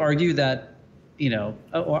 Mm-hmm. You could argue that.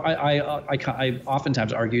 I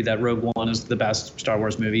oftentimes argue that Rogue One is the best Star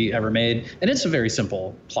Wars movie ever made, and it's a very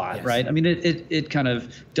simple plot, right? I mean, it kind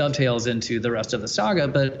of dovetails into the rest of the saga,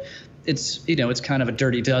 but it's kind of a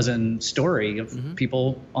Dirty Dozen story of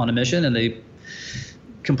people on a mission, and they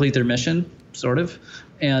complete their mission, sort of,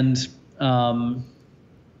 and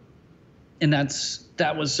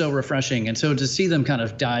that was so refreshing, and so to see them kind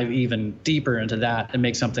of dive even deeper into that and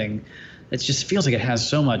make something, it just feels like it has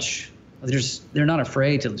so much. They're not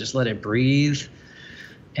afraid to just let it breathe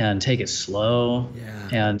and take it slow. Yeah.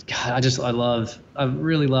 And God, I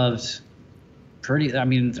really loved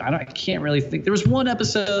I can't really think. There was one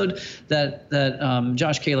episode that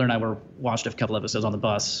Josh Kaler and I watched a couple episodes on the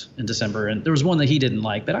bus in December, and there was one that he didn't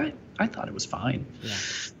like, but I thought it was fine.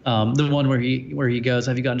 Yeah. The one where he goes,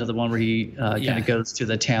 have you gotten to the one where he kind of goes to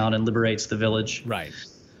the town and liberates the village? Right.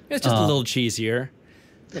 It's just a little cheesier.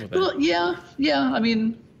 A little bit. Well, yeah. I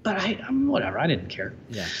mean, but I'm whatever. I didn't care.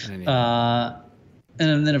 Yeah.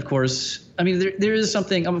 And then of course, I mean, there is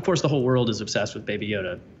something. Of course, the whole world is obsessed with Baby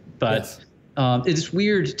Yoda, but it's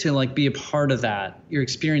weird to like be a part of that. You're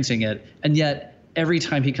experiencing it, and yet every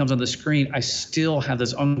time he comes on the screen, I still have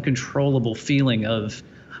this uncontrollable feeling of,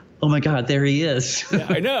 oh my God, there he is. Yeah,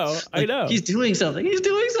 I know. He's doing something. He's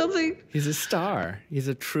a star. He's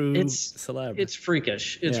a true celeb. It's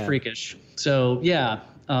freakish. Freakish. So yeah.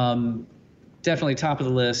 Definitely top of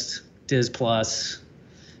the list, Diz Plus.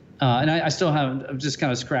 And I still I've just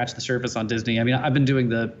kind of scratched the surface on Disney. I mean, I've been doing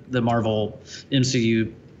the Marvel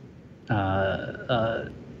MCU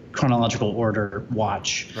chronological order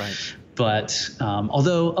watch. Right. But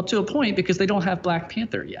although up to a point, because they don't have Black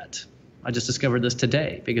Panther yet. I just discovered this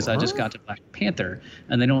today because I just got to Black Panther,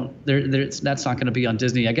 and that's not going to be on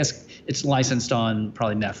Disney. I guess it's licensed on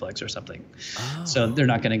probably Netflix or something. Oh. So they're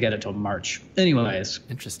not going to get it till March. Anyways.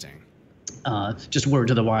 Interesting. Just word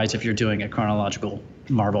to the wise, if you're doing a chronological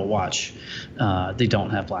Marvel watch, they don't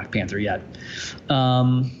have Black Panther yet.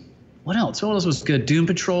 What else? What else was good? Doom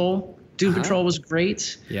Patrol. Doom Patrol was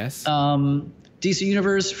great. Yes. DC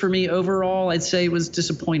Universe for me overall, I'd say was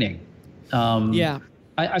disappointing.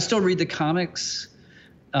 I still read the comics.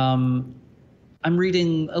 I'm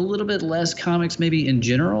reading a little bit less comics maybe in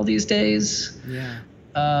general these days. Yeah.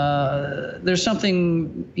 There's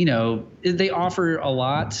something, they offer a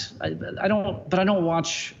lot. I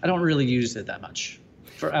don't really use it that much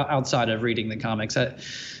for outside of reading the comics.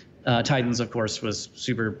 Titans, of course, was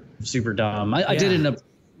super, super dumb. I did end up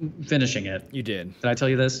finishing it. You did. Did I tell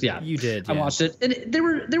you this? Yeah. You did. I yeah. watched it. And there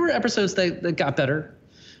were episodes that got better,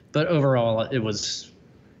 but overall it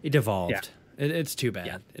devolved. Yeah. It's too bad.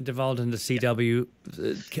 Yeah. It devolved into CW.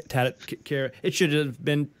 It should have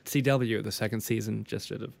been CW. The second season just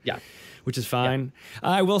should have. Yeah. Which is fine. Yeah.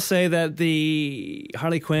 I will say that the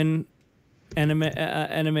Harley Quinn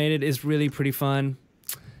animated is really pretty fun.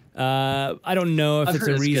 I don't know if I've it's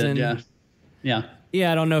heard a reason. Good, yeah.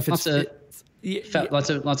 Yeah, I don't know if it's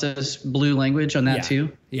lots of blue language on that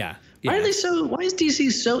too. Yeah. Why are they so? Why is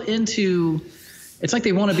DC so into? It's like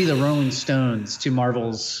they want to be the Rolling Stones to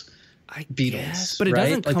Marvel's Beatles, guess, but it right?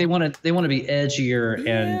 doesn't. Like they want to be edgier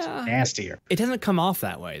and nastier. It doesn't come off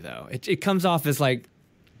that way though. It comes off as like,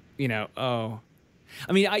 oh,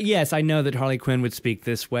 I mean, yes, I know that Harley Quinn would speak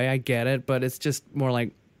this way. I get it, but it's just more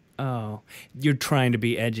like, oh, you're trying to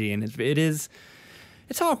be edgy, and it's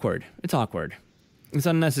awkward. It's awkward. It's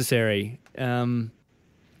unnecessary. I mean,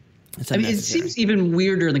 it seems even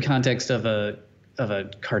weirder in the context of a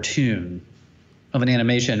cartoon, of an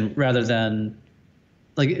animation, rather than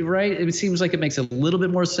like, right? It seems like it makes a little bit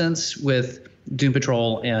more sense with Doom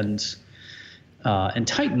Patrol and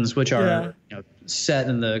Titans, which are set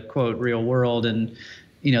in the quote real world, and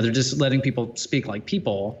they're just letting people speak like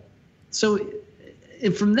people. So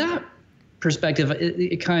from that perspective,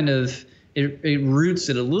 it kind of it roots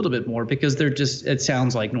it a little bit more, because it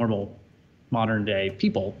sounds like normal modern day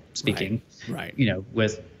people speaking, right?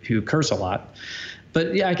 With who curse a lot.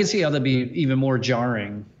 But yeah, I can see how that'd be even more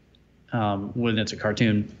jarring when it's a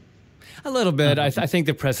cartoon. A little bit. I think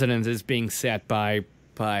the precedent is being set by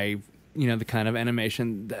the kind of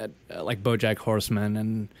animation that like BoJack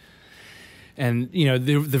Horseman and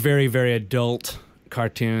the very, very adult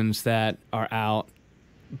cartoons that are out.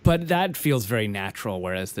 But that feels very natural,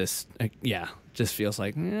 whereas this, just feels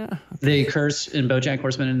like, okay. They curse in BoJack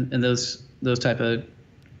Horseman and those type of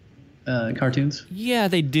cartoons. Yeah,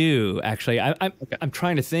 they do actually. I'm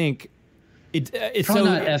trying to think. It's probably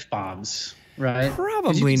not F-bombs, right?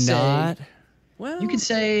 Probably not. Well, you could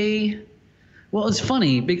say. Well, it's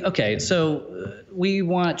funny. Okay, so we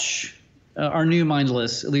watch our new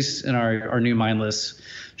Mindless, at least in our new Mindless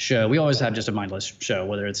show. We always have just a mindless show,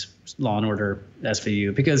 whether it's Law and Order,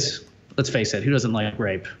 SVU, because let's face it, who doesn't like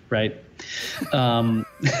rape, right? When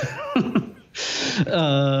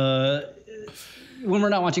we're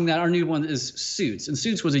not watching that, our new one is Suits, and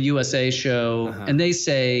Suits was a USA show, and they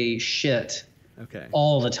say shit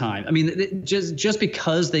all the time. I mean, just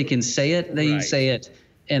because they can say it, they say it,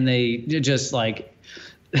 and they just like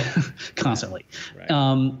constantly. Right.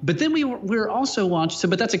 But then we're also watching.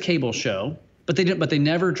 But that's a cable show. But they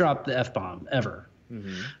never dropped the F-bomb ever.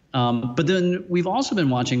 Mm-hmm. But then we've also been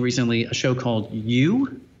watching recently a show called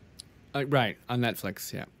You. Right, on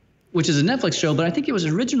Netflix, yeah. Which is a Netflix show, but I think it was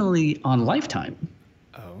originally on Lifetime.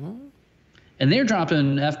 Oh. And they're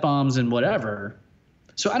dropping F-bombs and whatever.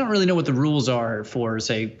 So I don't really know what the rules are for,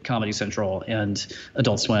 say, Comedy Central and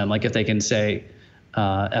Adult Swim. Like if they can say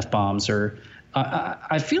F-bombs or...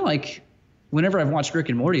 I feel like whenever I've watched Rick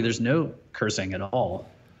and Morty, there's no cursing at all.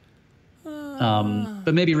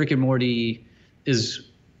 But maybe Rick and Morty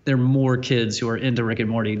there are more kids who are into Rick and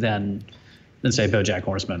Morty than say BoJack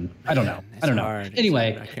Horseman. I don't know. Hard.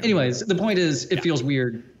 Anyways, the point is, it feels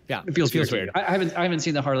weird. Yeah, it feels weird. I haven't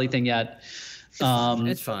seen the Harley thing yet.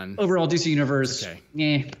 It's fun. Overall, DC Universe.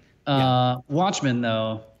 Okay. Watchmen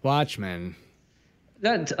though. Watchmen.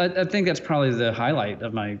 That I think that's probably the highlight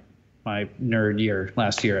of my nerd year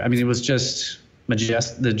last year. I mean, it was just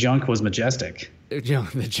majestic. The junk was majestic. The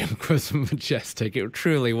junk was majestic. It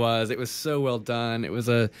truly was. It was so well done. It was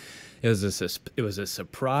a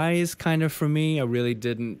surprise kind of for me. I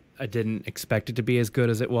didn't expect it to be as good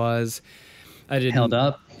as it was. Held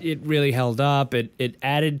up. It really held up. It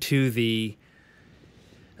added to the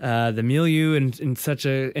milieu in such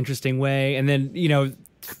an interesting way. And then,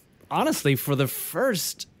 honestly, for the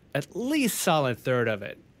first at least solid third of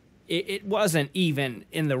it, it wasn't even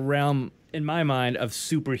in the realm, in my mind, of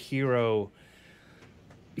superhero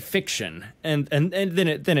fiction, and then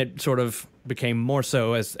it sort of became more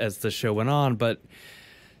so as the show went on. But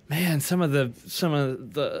man, some of the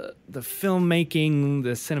filmmaking,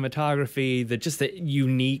 the cinematography, the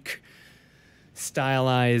unique,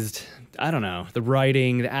 stylized, I don't know, the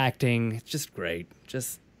writing, the acting, it's just great,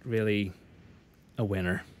 just really a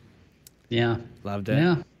winner. Yeah, loved it.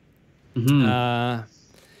 Yeah. Mm-hmm.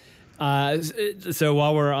 So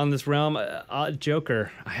while we're on this realm,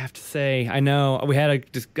 Joker, I have to say, I know we had a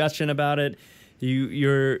discussion about it.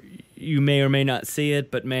 You may or may not see it,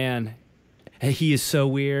 but man, He is so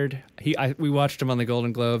weird. We watched him on the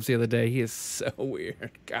Golden Globes the other day. He is so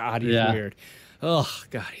weird. God, he's weird. Oh,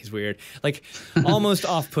 God, he's weird. Like almost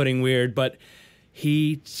off-putting weird, but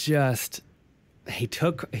he took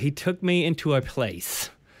me into a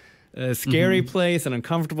place, a scary place, an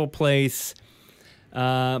uncomfortable place.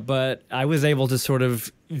 But I was able to sort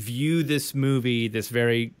of view this movie, this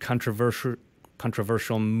very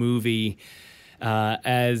controversial movie,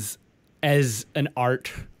 as an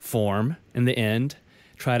art form in the end.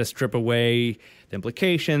 Try to strip away the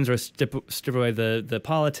implications or strip away the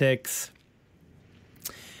politics.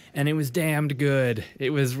 And it was damned good. It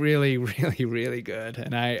was really, really, really good.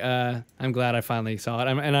 And I'm glad I finally saw it.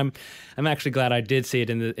 I'm actually glad I did see it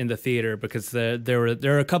in the theater, because there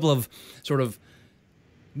are a couple of sort of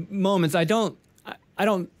moments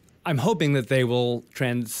I'm hoping that they will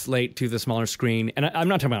translate to the smaller screen. And I'm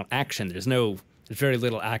not talking about action. There's very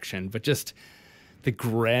little action, but just the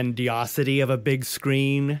grandiosity of a big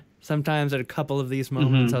screen. Sometimes at a couple of these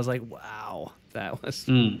moments, I was like, wow, that was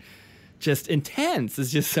just intense.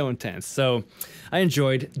 It's just so intense. So I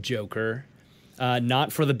enjoyed Joker,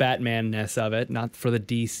 not for the Batman-ness of it, not for the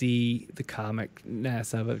DC, the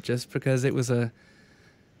comic-ness of it, just because it was a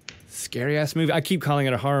scary-ass movie. I keep calling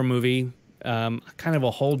it a horror hitchcock kind of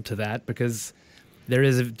a hold to that, because there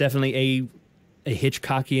is definitely a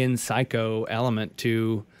Hitchcockian psycho element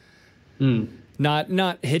to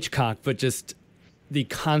not Hitchcock, but just the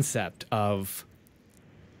concept of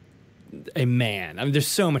a man. I mean, there's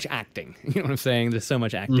so much acting. You know what I'm saying? There's so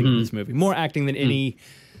much acting in this movie. More acting than any,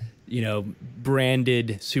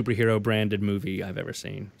 branded superhero branded movie I've ever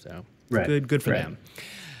seen. So good for them.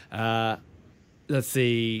 Let's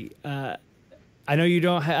see. I know you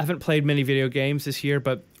haven't played many video games this year,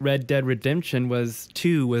 but Red Dead Redemption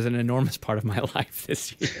 2 was an enormous part of my life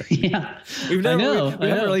this year. Yeah, we haven't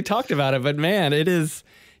really talked about it, but man, it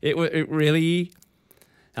really.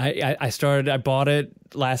 I bought it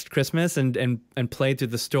last Christmas and played through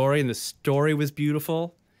the story, and the story was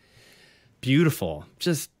beautiful,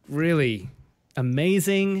 just really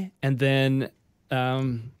amazing. And then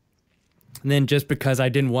just because I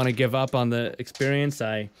didn't want to give up on the experience,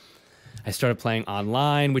 I started playing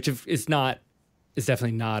online, which is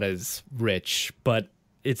definitely not as rich, but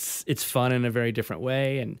it's fun in a very different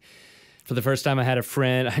way. And for the first time, I had a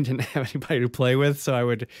friend. I didn't have anybody to play with, so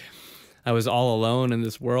I was all alone in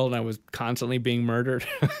this world, and I was constantly being murdered.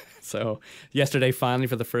 So yesterday, finally,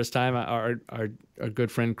 for the first time, our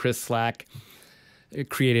good friend Chris Slack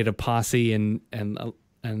created a posse, and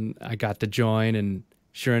I got to join. And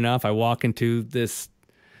sure enough, I walk into this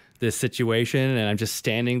situation, and I'm just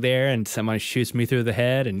standing there, and someone shoots me through the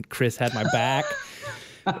head, and Chris had my back.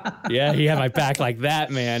 Yeah, he had my back like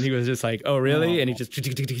that, man. He was just like, "Oh, really?" And he just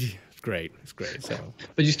it's great. It's great. So,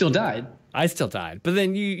 but you still died. I still died, but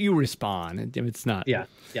then you respawn. It's not and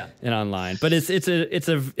online, but it's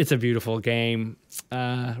a beautiful game,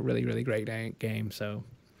 really, really great game. So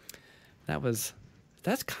that's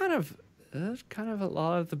kind of a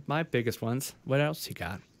lot of my biggest ones. What else you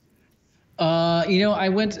got? I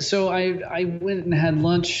went and had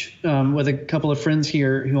lunch with a couple of friends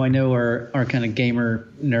here who I know are kind of gamer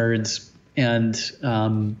nerds, and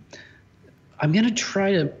I'm gonna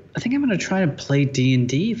try to play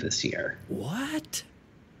D&D this year. What?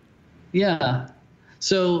 Yeah.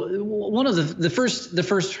 So one of the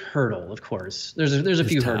first hurdle, of course. There's a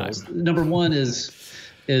few hurdles. Number one is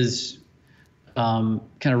kind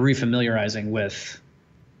of refamiliarizing with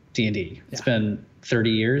D&D. Yeah. It's been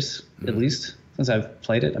 30 years at least since I've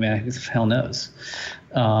played it. I mean, hell knows.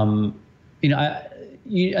 I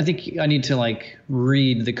think I need to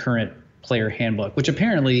read the current player handbook, which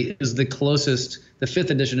apparently is the closest. The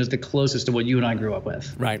 5th edition is the closest to what you and I grew up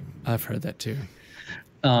with. Right. I've heard that too.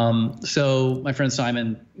 So my friend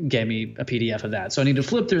Simon gave me a PDF of that. So I need to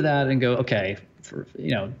flip through that and go, okay,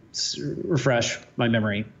 refresh my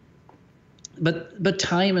memory. But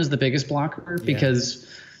time is the biggest blocker because,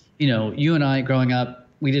 you and I growing up,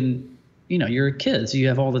 we didn't, you're kids. You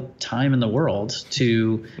have all the time in the world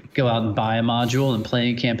to go out and buy a module and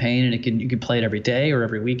play a campaign, and you can play it every day or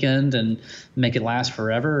every weekend and make it last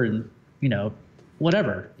forever, and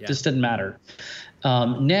whatever. Just didn't matter.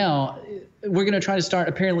 Now we're going to try to start.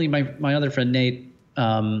 Apparently, my other friend Nate,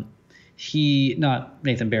 not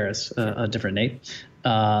Nathan Barris, a different Nate,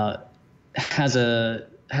 has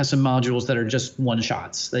some modules that are just one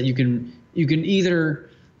shots that you can either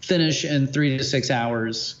finish in 3 to 6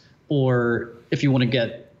 hours, or if you want to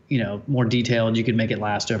get more detailed, you can make it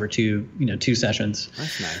last over two sessions.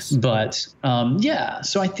 That's nice. But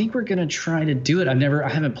so I think we're gonna try to do it. I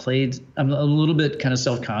haven't played. I'm a little bit kind of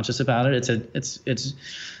self-conscious about it. It's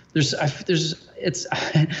I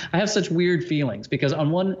have such weird feelings because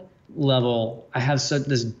on one level I have such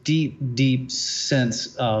this deep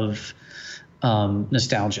sense of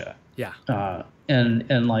nostalgia. Yeah.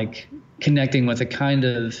 And like connecting with a kind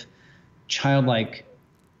of childlike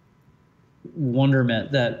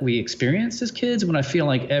wonderment that we experienced as kids, when I feel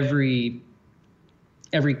like every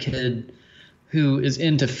kid who is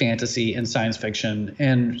into fantasy and science fiction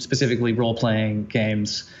and specifically role-playing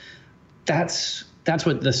games, that's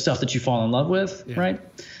what the stuff that you fall in love with, right?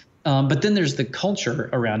 But then there's the culture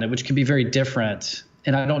around it, which can be very different.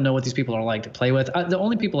 And I don't know what these people are like to play with. The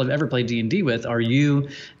only people I've ever played D&D with are you,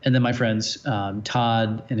 and then my friends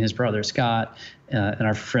Todd and his brother Scott, and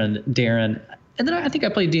our friend Darren. And then I think I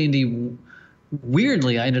played D&D.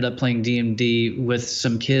 Weirdly, I ended up playing D&D with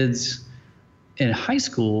some kids in high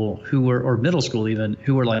school or middle school even,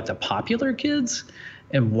 who were like the popular kids.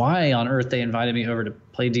 And why on earth they invited me over to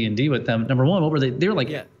play D&D with them? Number one, what were they? They were like,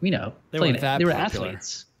 playing. They were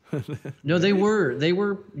athletes. No, they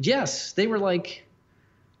were. Yes, they were like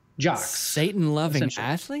jocks. Satan-loving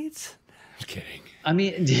athletes? I'm kidding. I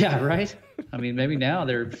mean, yeah, right. I mean, maybe now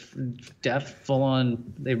they're deaf,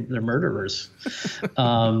 full-on. They're murderers.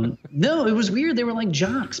 No, it was weird. They were like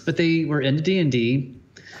jocks, but they were into D&D.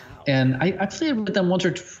 And I played with them once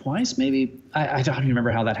or twice, maybe. I don't even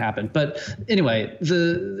remember how that happened. But anyway,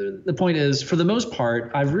 the point is, for the most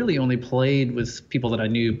part, I've really only played with people that I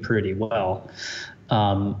knew pretty well.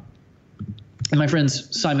 And my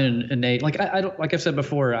friends Simon and Nate, like I've said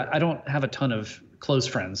before, I don't have a ton of close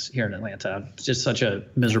friends here in Atlanta. It's just such a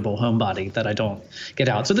miserable homebody that I don't get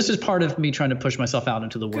out. So this is part of me trying to push myself out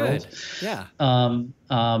into the world. Yeah.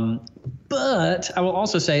 But I will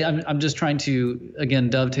also say I'm just trying to, again,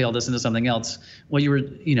 dovetail this into something else. What you were,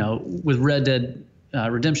 with Red Dead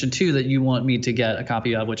Redemption 2 that you want me to get a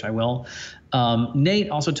copy of, which I will.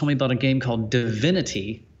 Nate also told me about a game called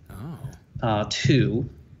Divinity 2,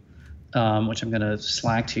 which I'm going to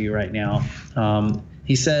Slack to you right now.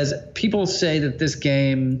 He says people say that this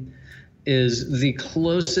game is the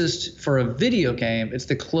closest for a video game. It's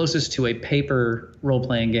the closest to a paper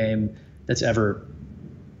role-playing game that's ever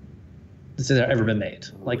been made.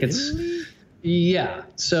 Like Really? Yeah.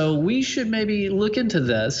 So we should maybe look into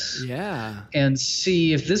this. Yeah. And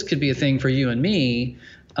see if this could be a thing for you and me.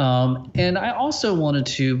 And I also wanted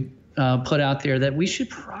to put out there that we should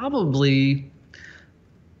probably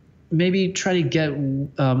maybe try to get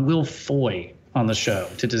Will Foy on the show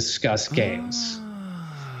to discuss games.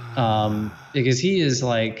 Because he is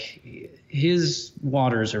like, his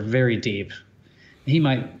waters are very deep. He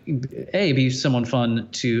might be someone fun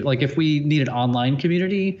to, like, if we need an online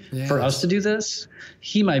community for us to do this,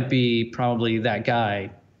 he might be probably that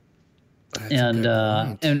guy. And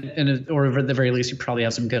or at the very least, you probably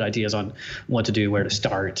have some good ideas on what to do, where to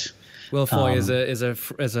start. Will Foy is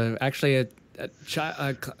actually a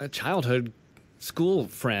childhood school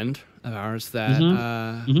friend of ours that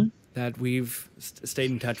that we've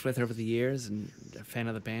stayed in touch with over the years, and a fan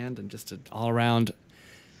of the band, and just an all around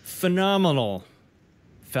phenomenal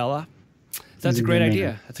fella. That's a great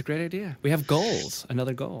idea. That's a great idea. We have goals.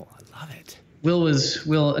 Another goal. I love it.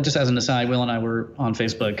 Will, just as an aside, Will and I were on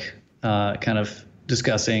Facebook kind of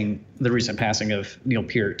discussing the recent passing of Neil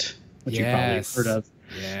Peart, which you probably heard of.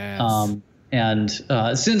 Yes. And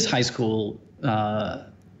since high school,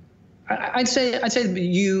 I'd say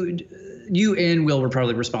you and Will were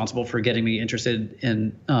probably responsible for getting me interested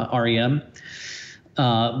in REM.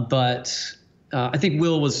 But I think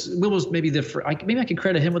Will was maybe maybe I could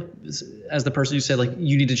credit him as the person who said, like,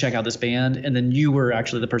 you need to check out this band, and then you were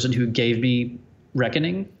actually the person who gave me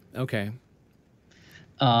Reckoning. Okay.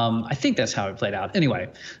 I think that's how it played out. Anyway,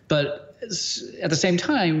 but at the same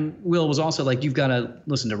time, Will was also like, you've got to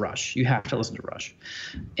listen to Rush. You have to listen to Rush.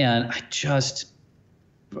 And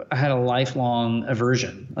I had a lifelong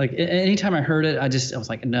aversion. Like, anytime I heard it, I was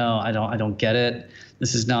like, no, I don't get it.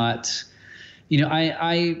 This is not,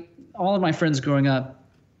 all of my friends growing up,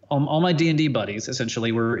 all my D&D buddies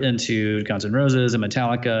essentially were into Guns N' Roses and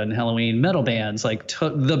Metallica and Halloween, metal bands, like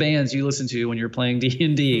the bands you listen to when you're playing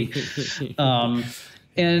D&D.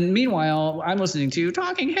 And meanwhile, I'm listening to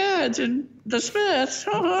Talking Heads and The Smiths.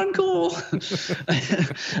 Oh, I'm cool.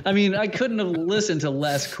 I mean, I couldn't have listened to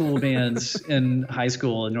less cool bands in high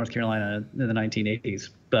school in North Carolina in the 1980s.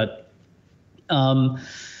 But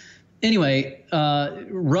anyway,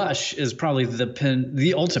 Rush is probably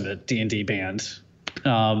the ultimate D&D band.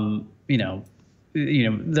 A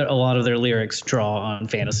lot of their lyrics draw on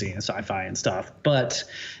fantasy and sci-fi and stuff. But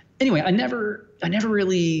anyway, I never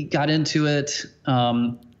really got into it.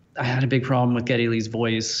 I had a big problem with Geddy Lee's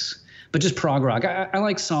voice, but just prog rock. I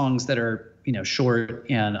like songs that are, short,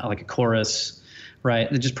 and I like a chorus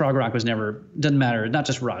right? It just prog rock was never, doesn't matter, not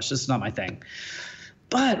just Rush. This is not my thing.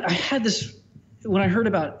 But I had this, when I heard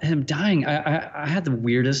about him dying, I had the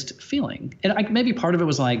weirdest feeling. And maybe part of it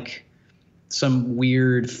was like some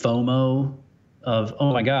weird FOMO of,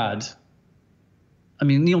 oh my God. I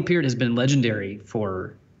mean, Neil Peart has been legendary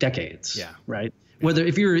for decades, right? Yeah. Whether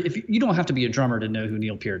if you don't have to be a drummer to know who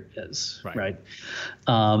Neil Peart is, right?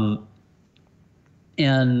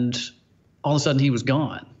 And all of a sudden he was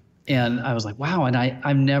gone. And I was like, wow. And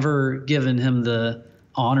I've never given him the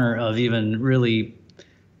honor of even really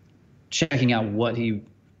checking out what he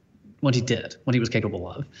did, what he was capable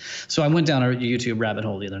of. So I went down a YouTube rabbit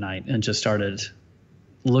hole the other night and just started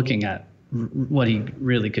looking at what he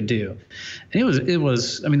really could do. And it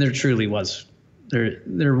was, I mean, there truly was,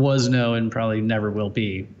 there was no, and probably never will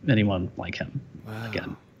be anyone like him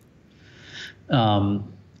again. And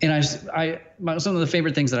some of the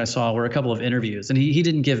favorite things that I saw were a couple of interviews, and he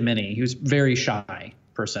didn't give many. He was very shy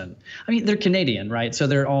person. I mean, they're Canadian, right? So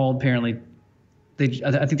they're all apparently,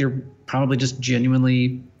 I think they're probably just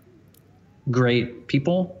genuinely great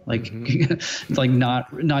people, like like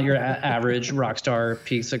not your average rock star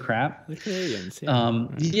piece of crap. The Canadians,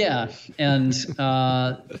 and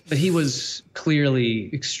but he was clearly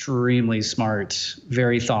extremely smart,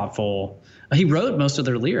 very thoughtful. He wrote most of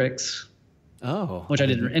their lyrics. Oh, which I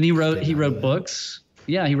didn't. And he wrote books.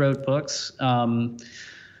 Yeah, he wrote books. But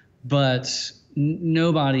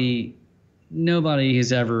nobody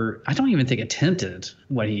has ever, I don't even think, attempted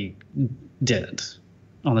what he did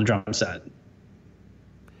on the drum set.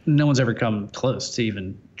 No one's ever come close to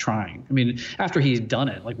even trying. I mean, after he's done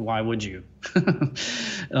it, like, why would you?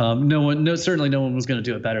 Certainly no one was going to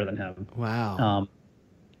do it better than him. Wow.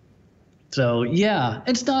 So yeah,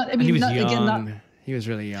 it's not. I mean, he was young. He was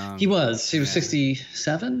really young. He was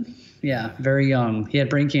 67. Yeah, very young. He had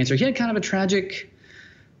brain cancer. He had kind of a tragic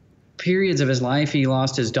periods of his life. He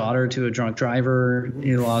lost his daughter to a drunk driver. And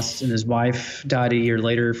his wife died a year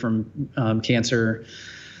later from cancer.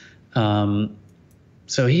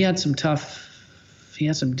 So he had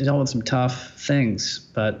dealt with some tough things,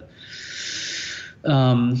 but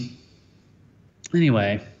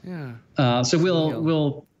anyway. Yeah.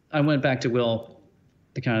 So I went back to Will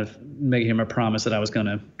to kind of make him a promise that I was going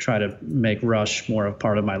to try to make Rush more of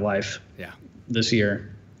part of my life this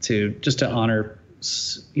year, to honor,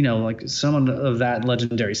 like someone of that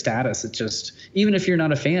legendary status. It's just, even if you're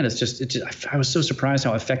not a fan, I was so surprised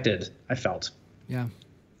how affected I felt. Yeah.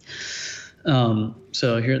 So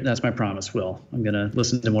that's my promise, Will. I'm going to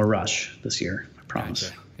listen to more Rush this year. I promise.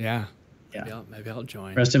 Gotcha. Yeah. Yeah. Maybe I'll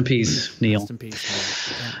join. Rest in peace, Neil. Rest in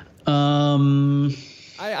peace, Neil. Yeah.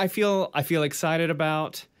 I feel excited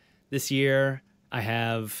about this year. I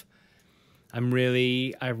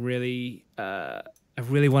really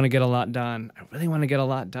want to get a lot done.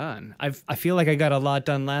 I feel like I got a lot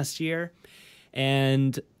done last year,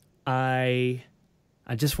 and I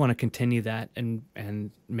just want to continue that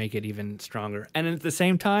and make it even stronger. And at the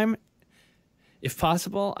same time, if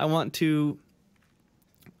possible, I want to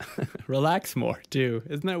relax more too.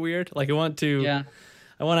 Isn't that weird? Like I want to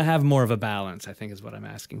have more of a balance, I think is what I'm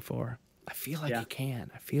asking for. I feel like I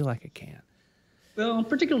can. Well,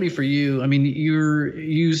 particularly for you, I mean,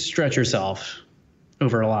 you stretch yourself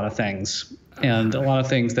over a lot of things, and a lot of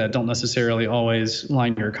things that don't necessarily always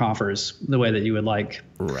line your coffers the way that you would like.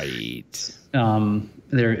 Right.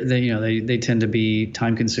 They tend to be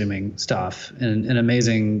time-consuming stuff and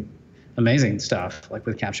amazing stuff, like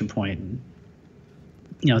with Caption Point, and,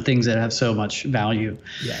 things that have so much value.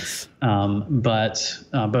 Yes. But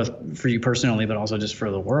both for you personally, but also just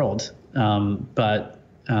for the world. But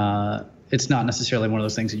it's not necessarily one of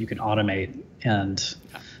those things that you can automate and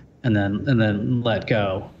then let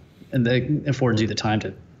go, and it affords you the time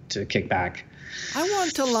to kick back. I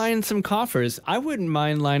want to line some coffers. I wouldn't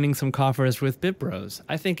mind lining some coffers with BivBros.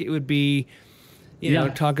 I think it would be,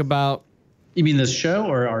 talk about. You mean this show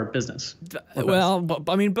or our business? Well,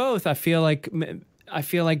 I mean both. I feel like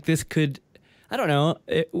this could. I don't know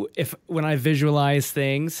if when I visualize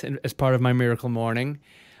things as part of my miracle morning,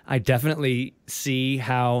 I definitely see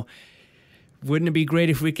how. Wouldn't it be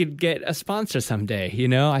great if we could get a sponsor someday?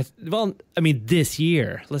 This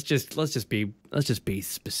year. Let's just be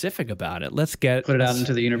specific about it. Put it out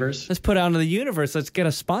into the universe. Let's put it out into the universe. Let's get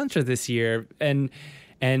a sponsor this year, and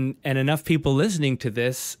enough people listening to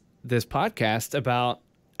this podcast about.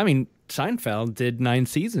 I mean, Seinfeld did 9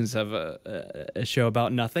 seasons of a show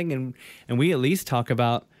about nothing, and we at least talk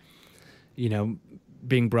about,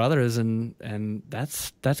 being brothers, and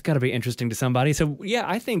that's got to be interesting to somebody. So yeah,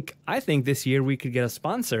 I think this year we could get a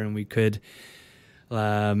sponsor, and we could,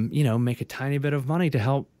 make a tiny bit of money to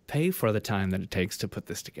help pay for the time that it takes to put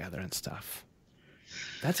this together and stuff.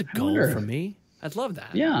 That's a goal for me. I'd love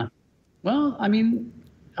that. Yeah. Well, I mean,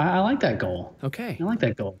 I like that goal. Okay. I like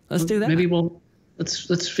that goal. Let's do that. Maybe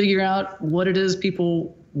let's figure out what it is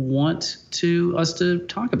people want us to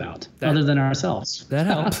talk about other than ourselves. That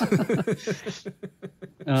helps.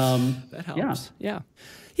 That helps. Yeah.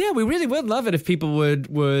 Yeah, we really would love it if people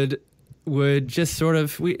would just sort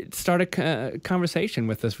of start a conversation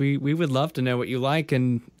with us. We would love to know what you like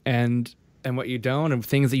and what you don't, and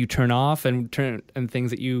things that you turn off and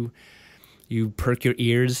things that you perk your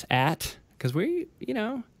ears at, because we're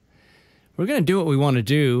going to do what we want to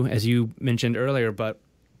do, as you mentioned earlier, but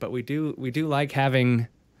we do like having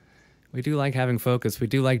focus. We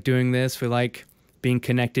do like doing this. We like being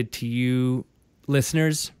connected to you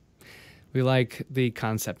listeners. We like the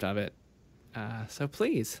concept of it. So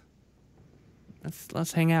please,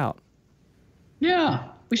 let's hang out. Yeah,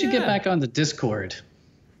 we should get back on the Discord.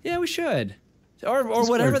 Yeah, we should. Or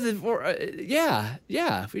whatever we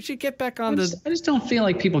should get back on I just don't feel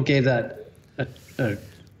like people gave that a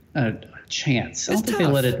chance. I don't think they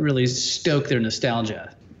let it really stoke their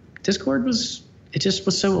nostalgia. Discord was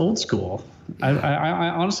so old school. Yeah. I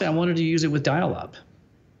honestly, I wanted to use it with dial-up.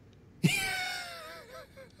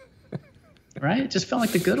 Right? It just felt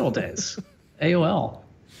like the good old days. AOL.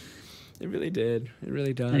 It really did. It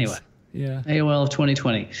really does. Anyway. Yeah. AOL of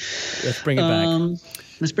 2020. Let's bring it back.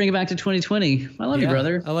 Let's bring it back to 2020. I love you,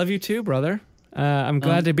 brother. I love you too, brother. I'm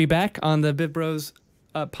glad to be back on the BivBros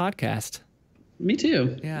podcast. Me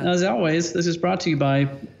too. Yeah. As always, this is brought to you by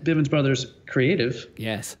Bivens Brothers Creative.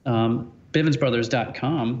 Yes.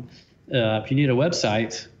 BivensBrothers.com. If you need a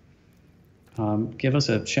website, give us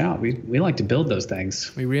a shout. We like to build those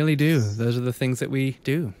things. We really do. Those are the things that we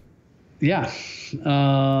do. Yeah.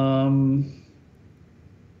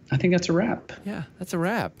 I think that's a wrap. Yeah, that's a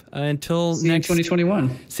wrap. Until See next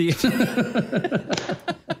 2021. See you.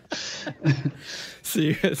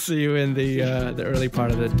 see you in the early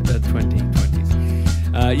part of the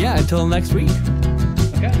 2020s. Yeah, until next week.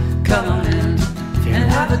 Okay. Come on in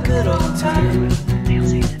and have a good old time.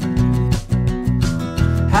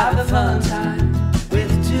 Have the fun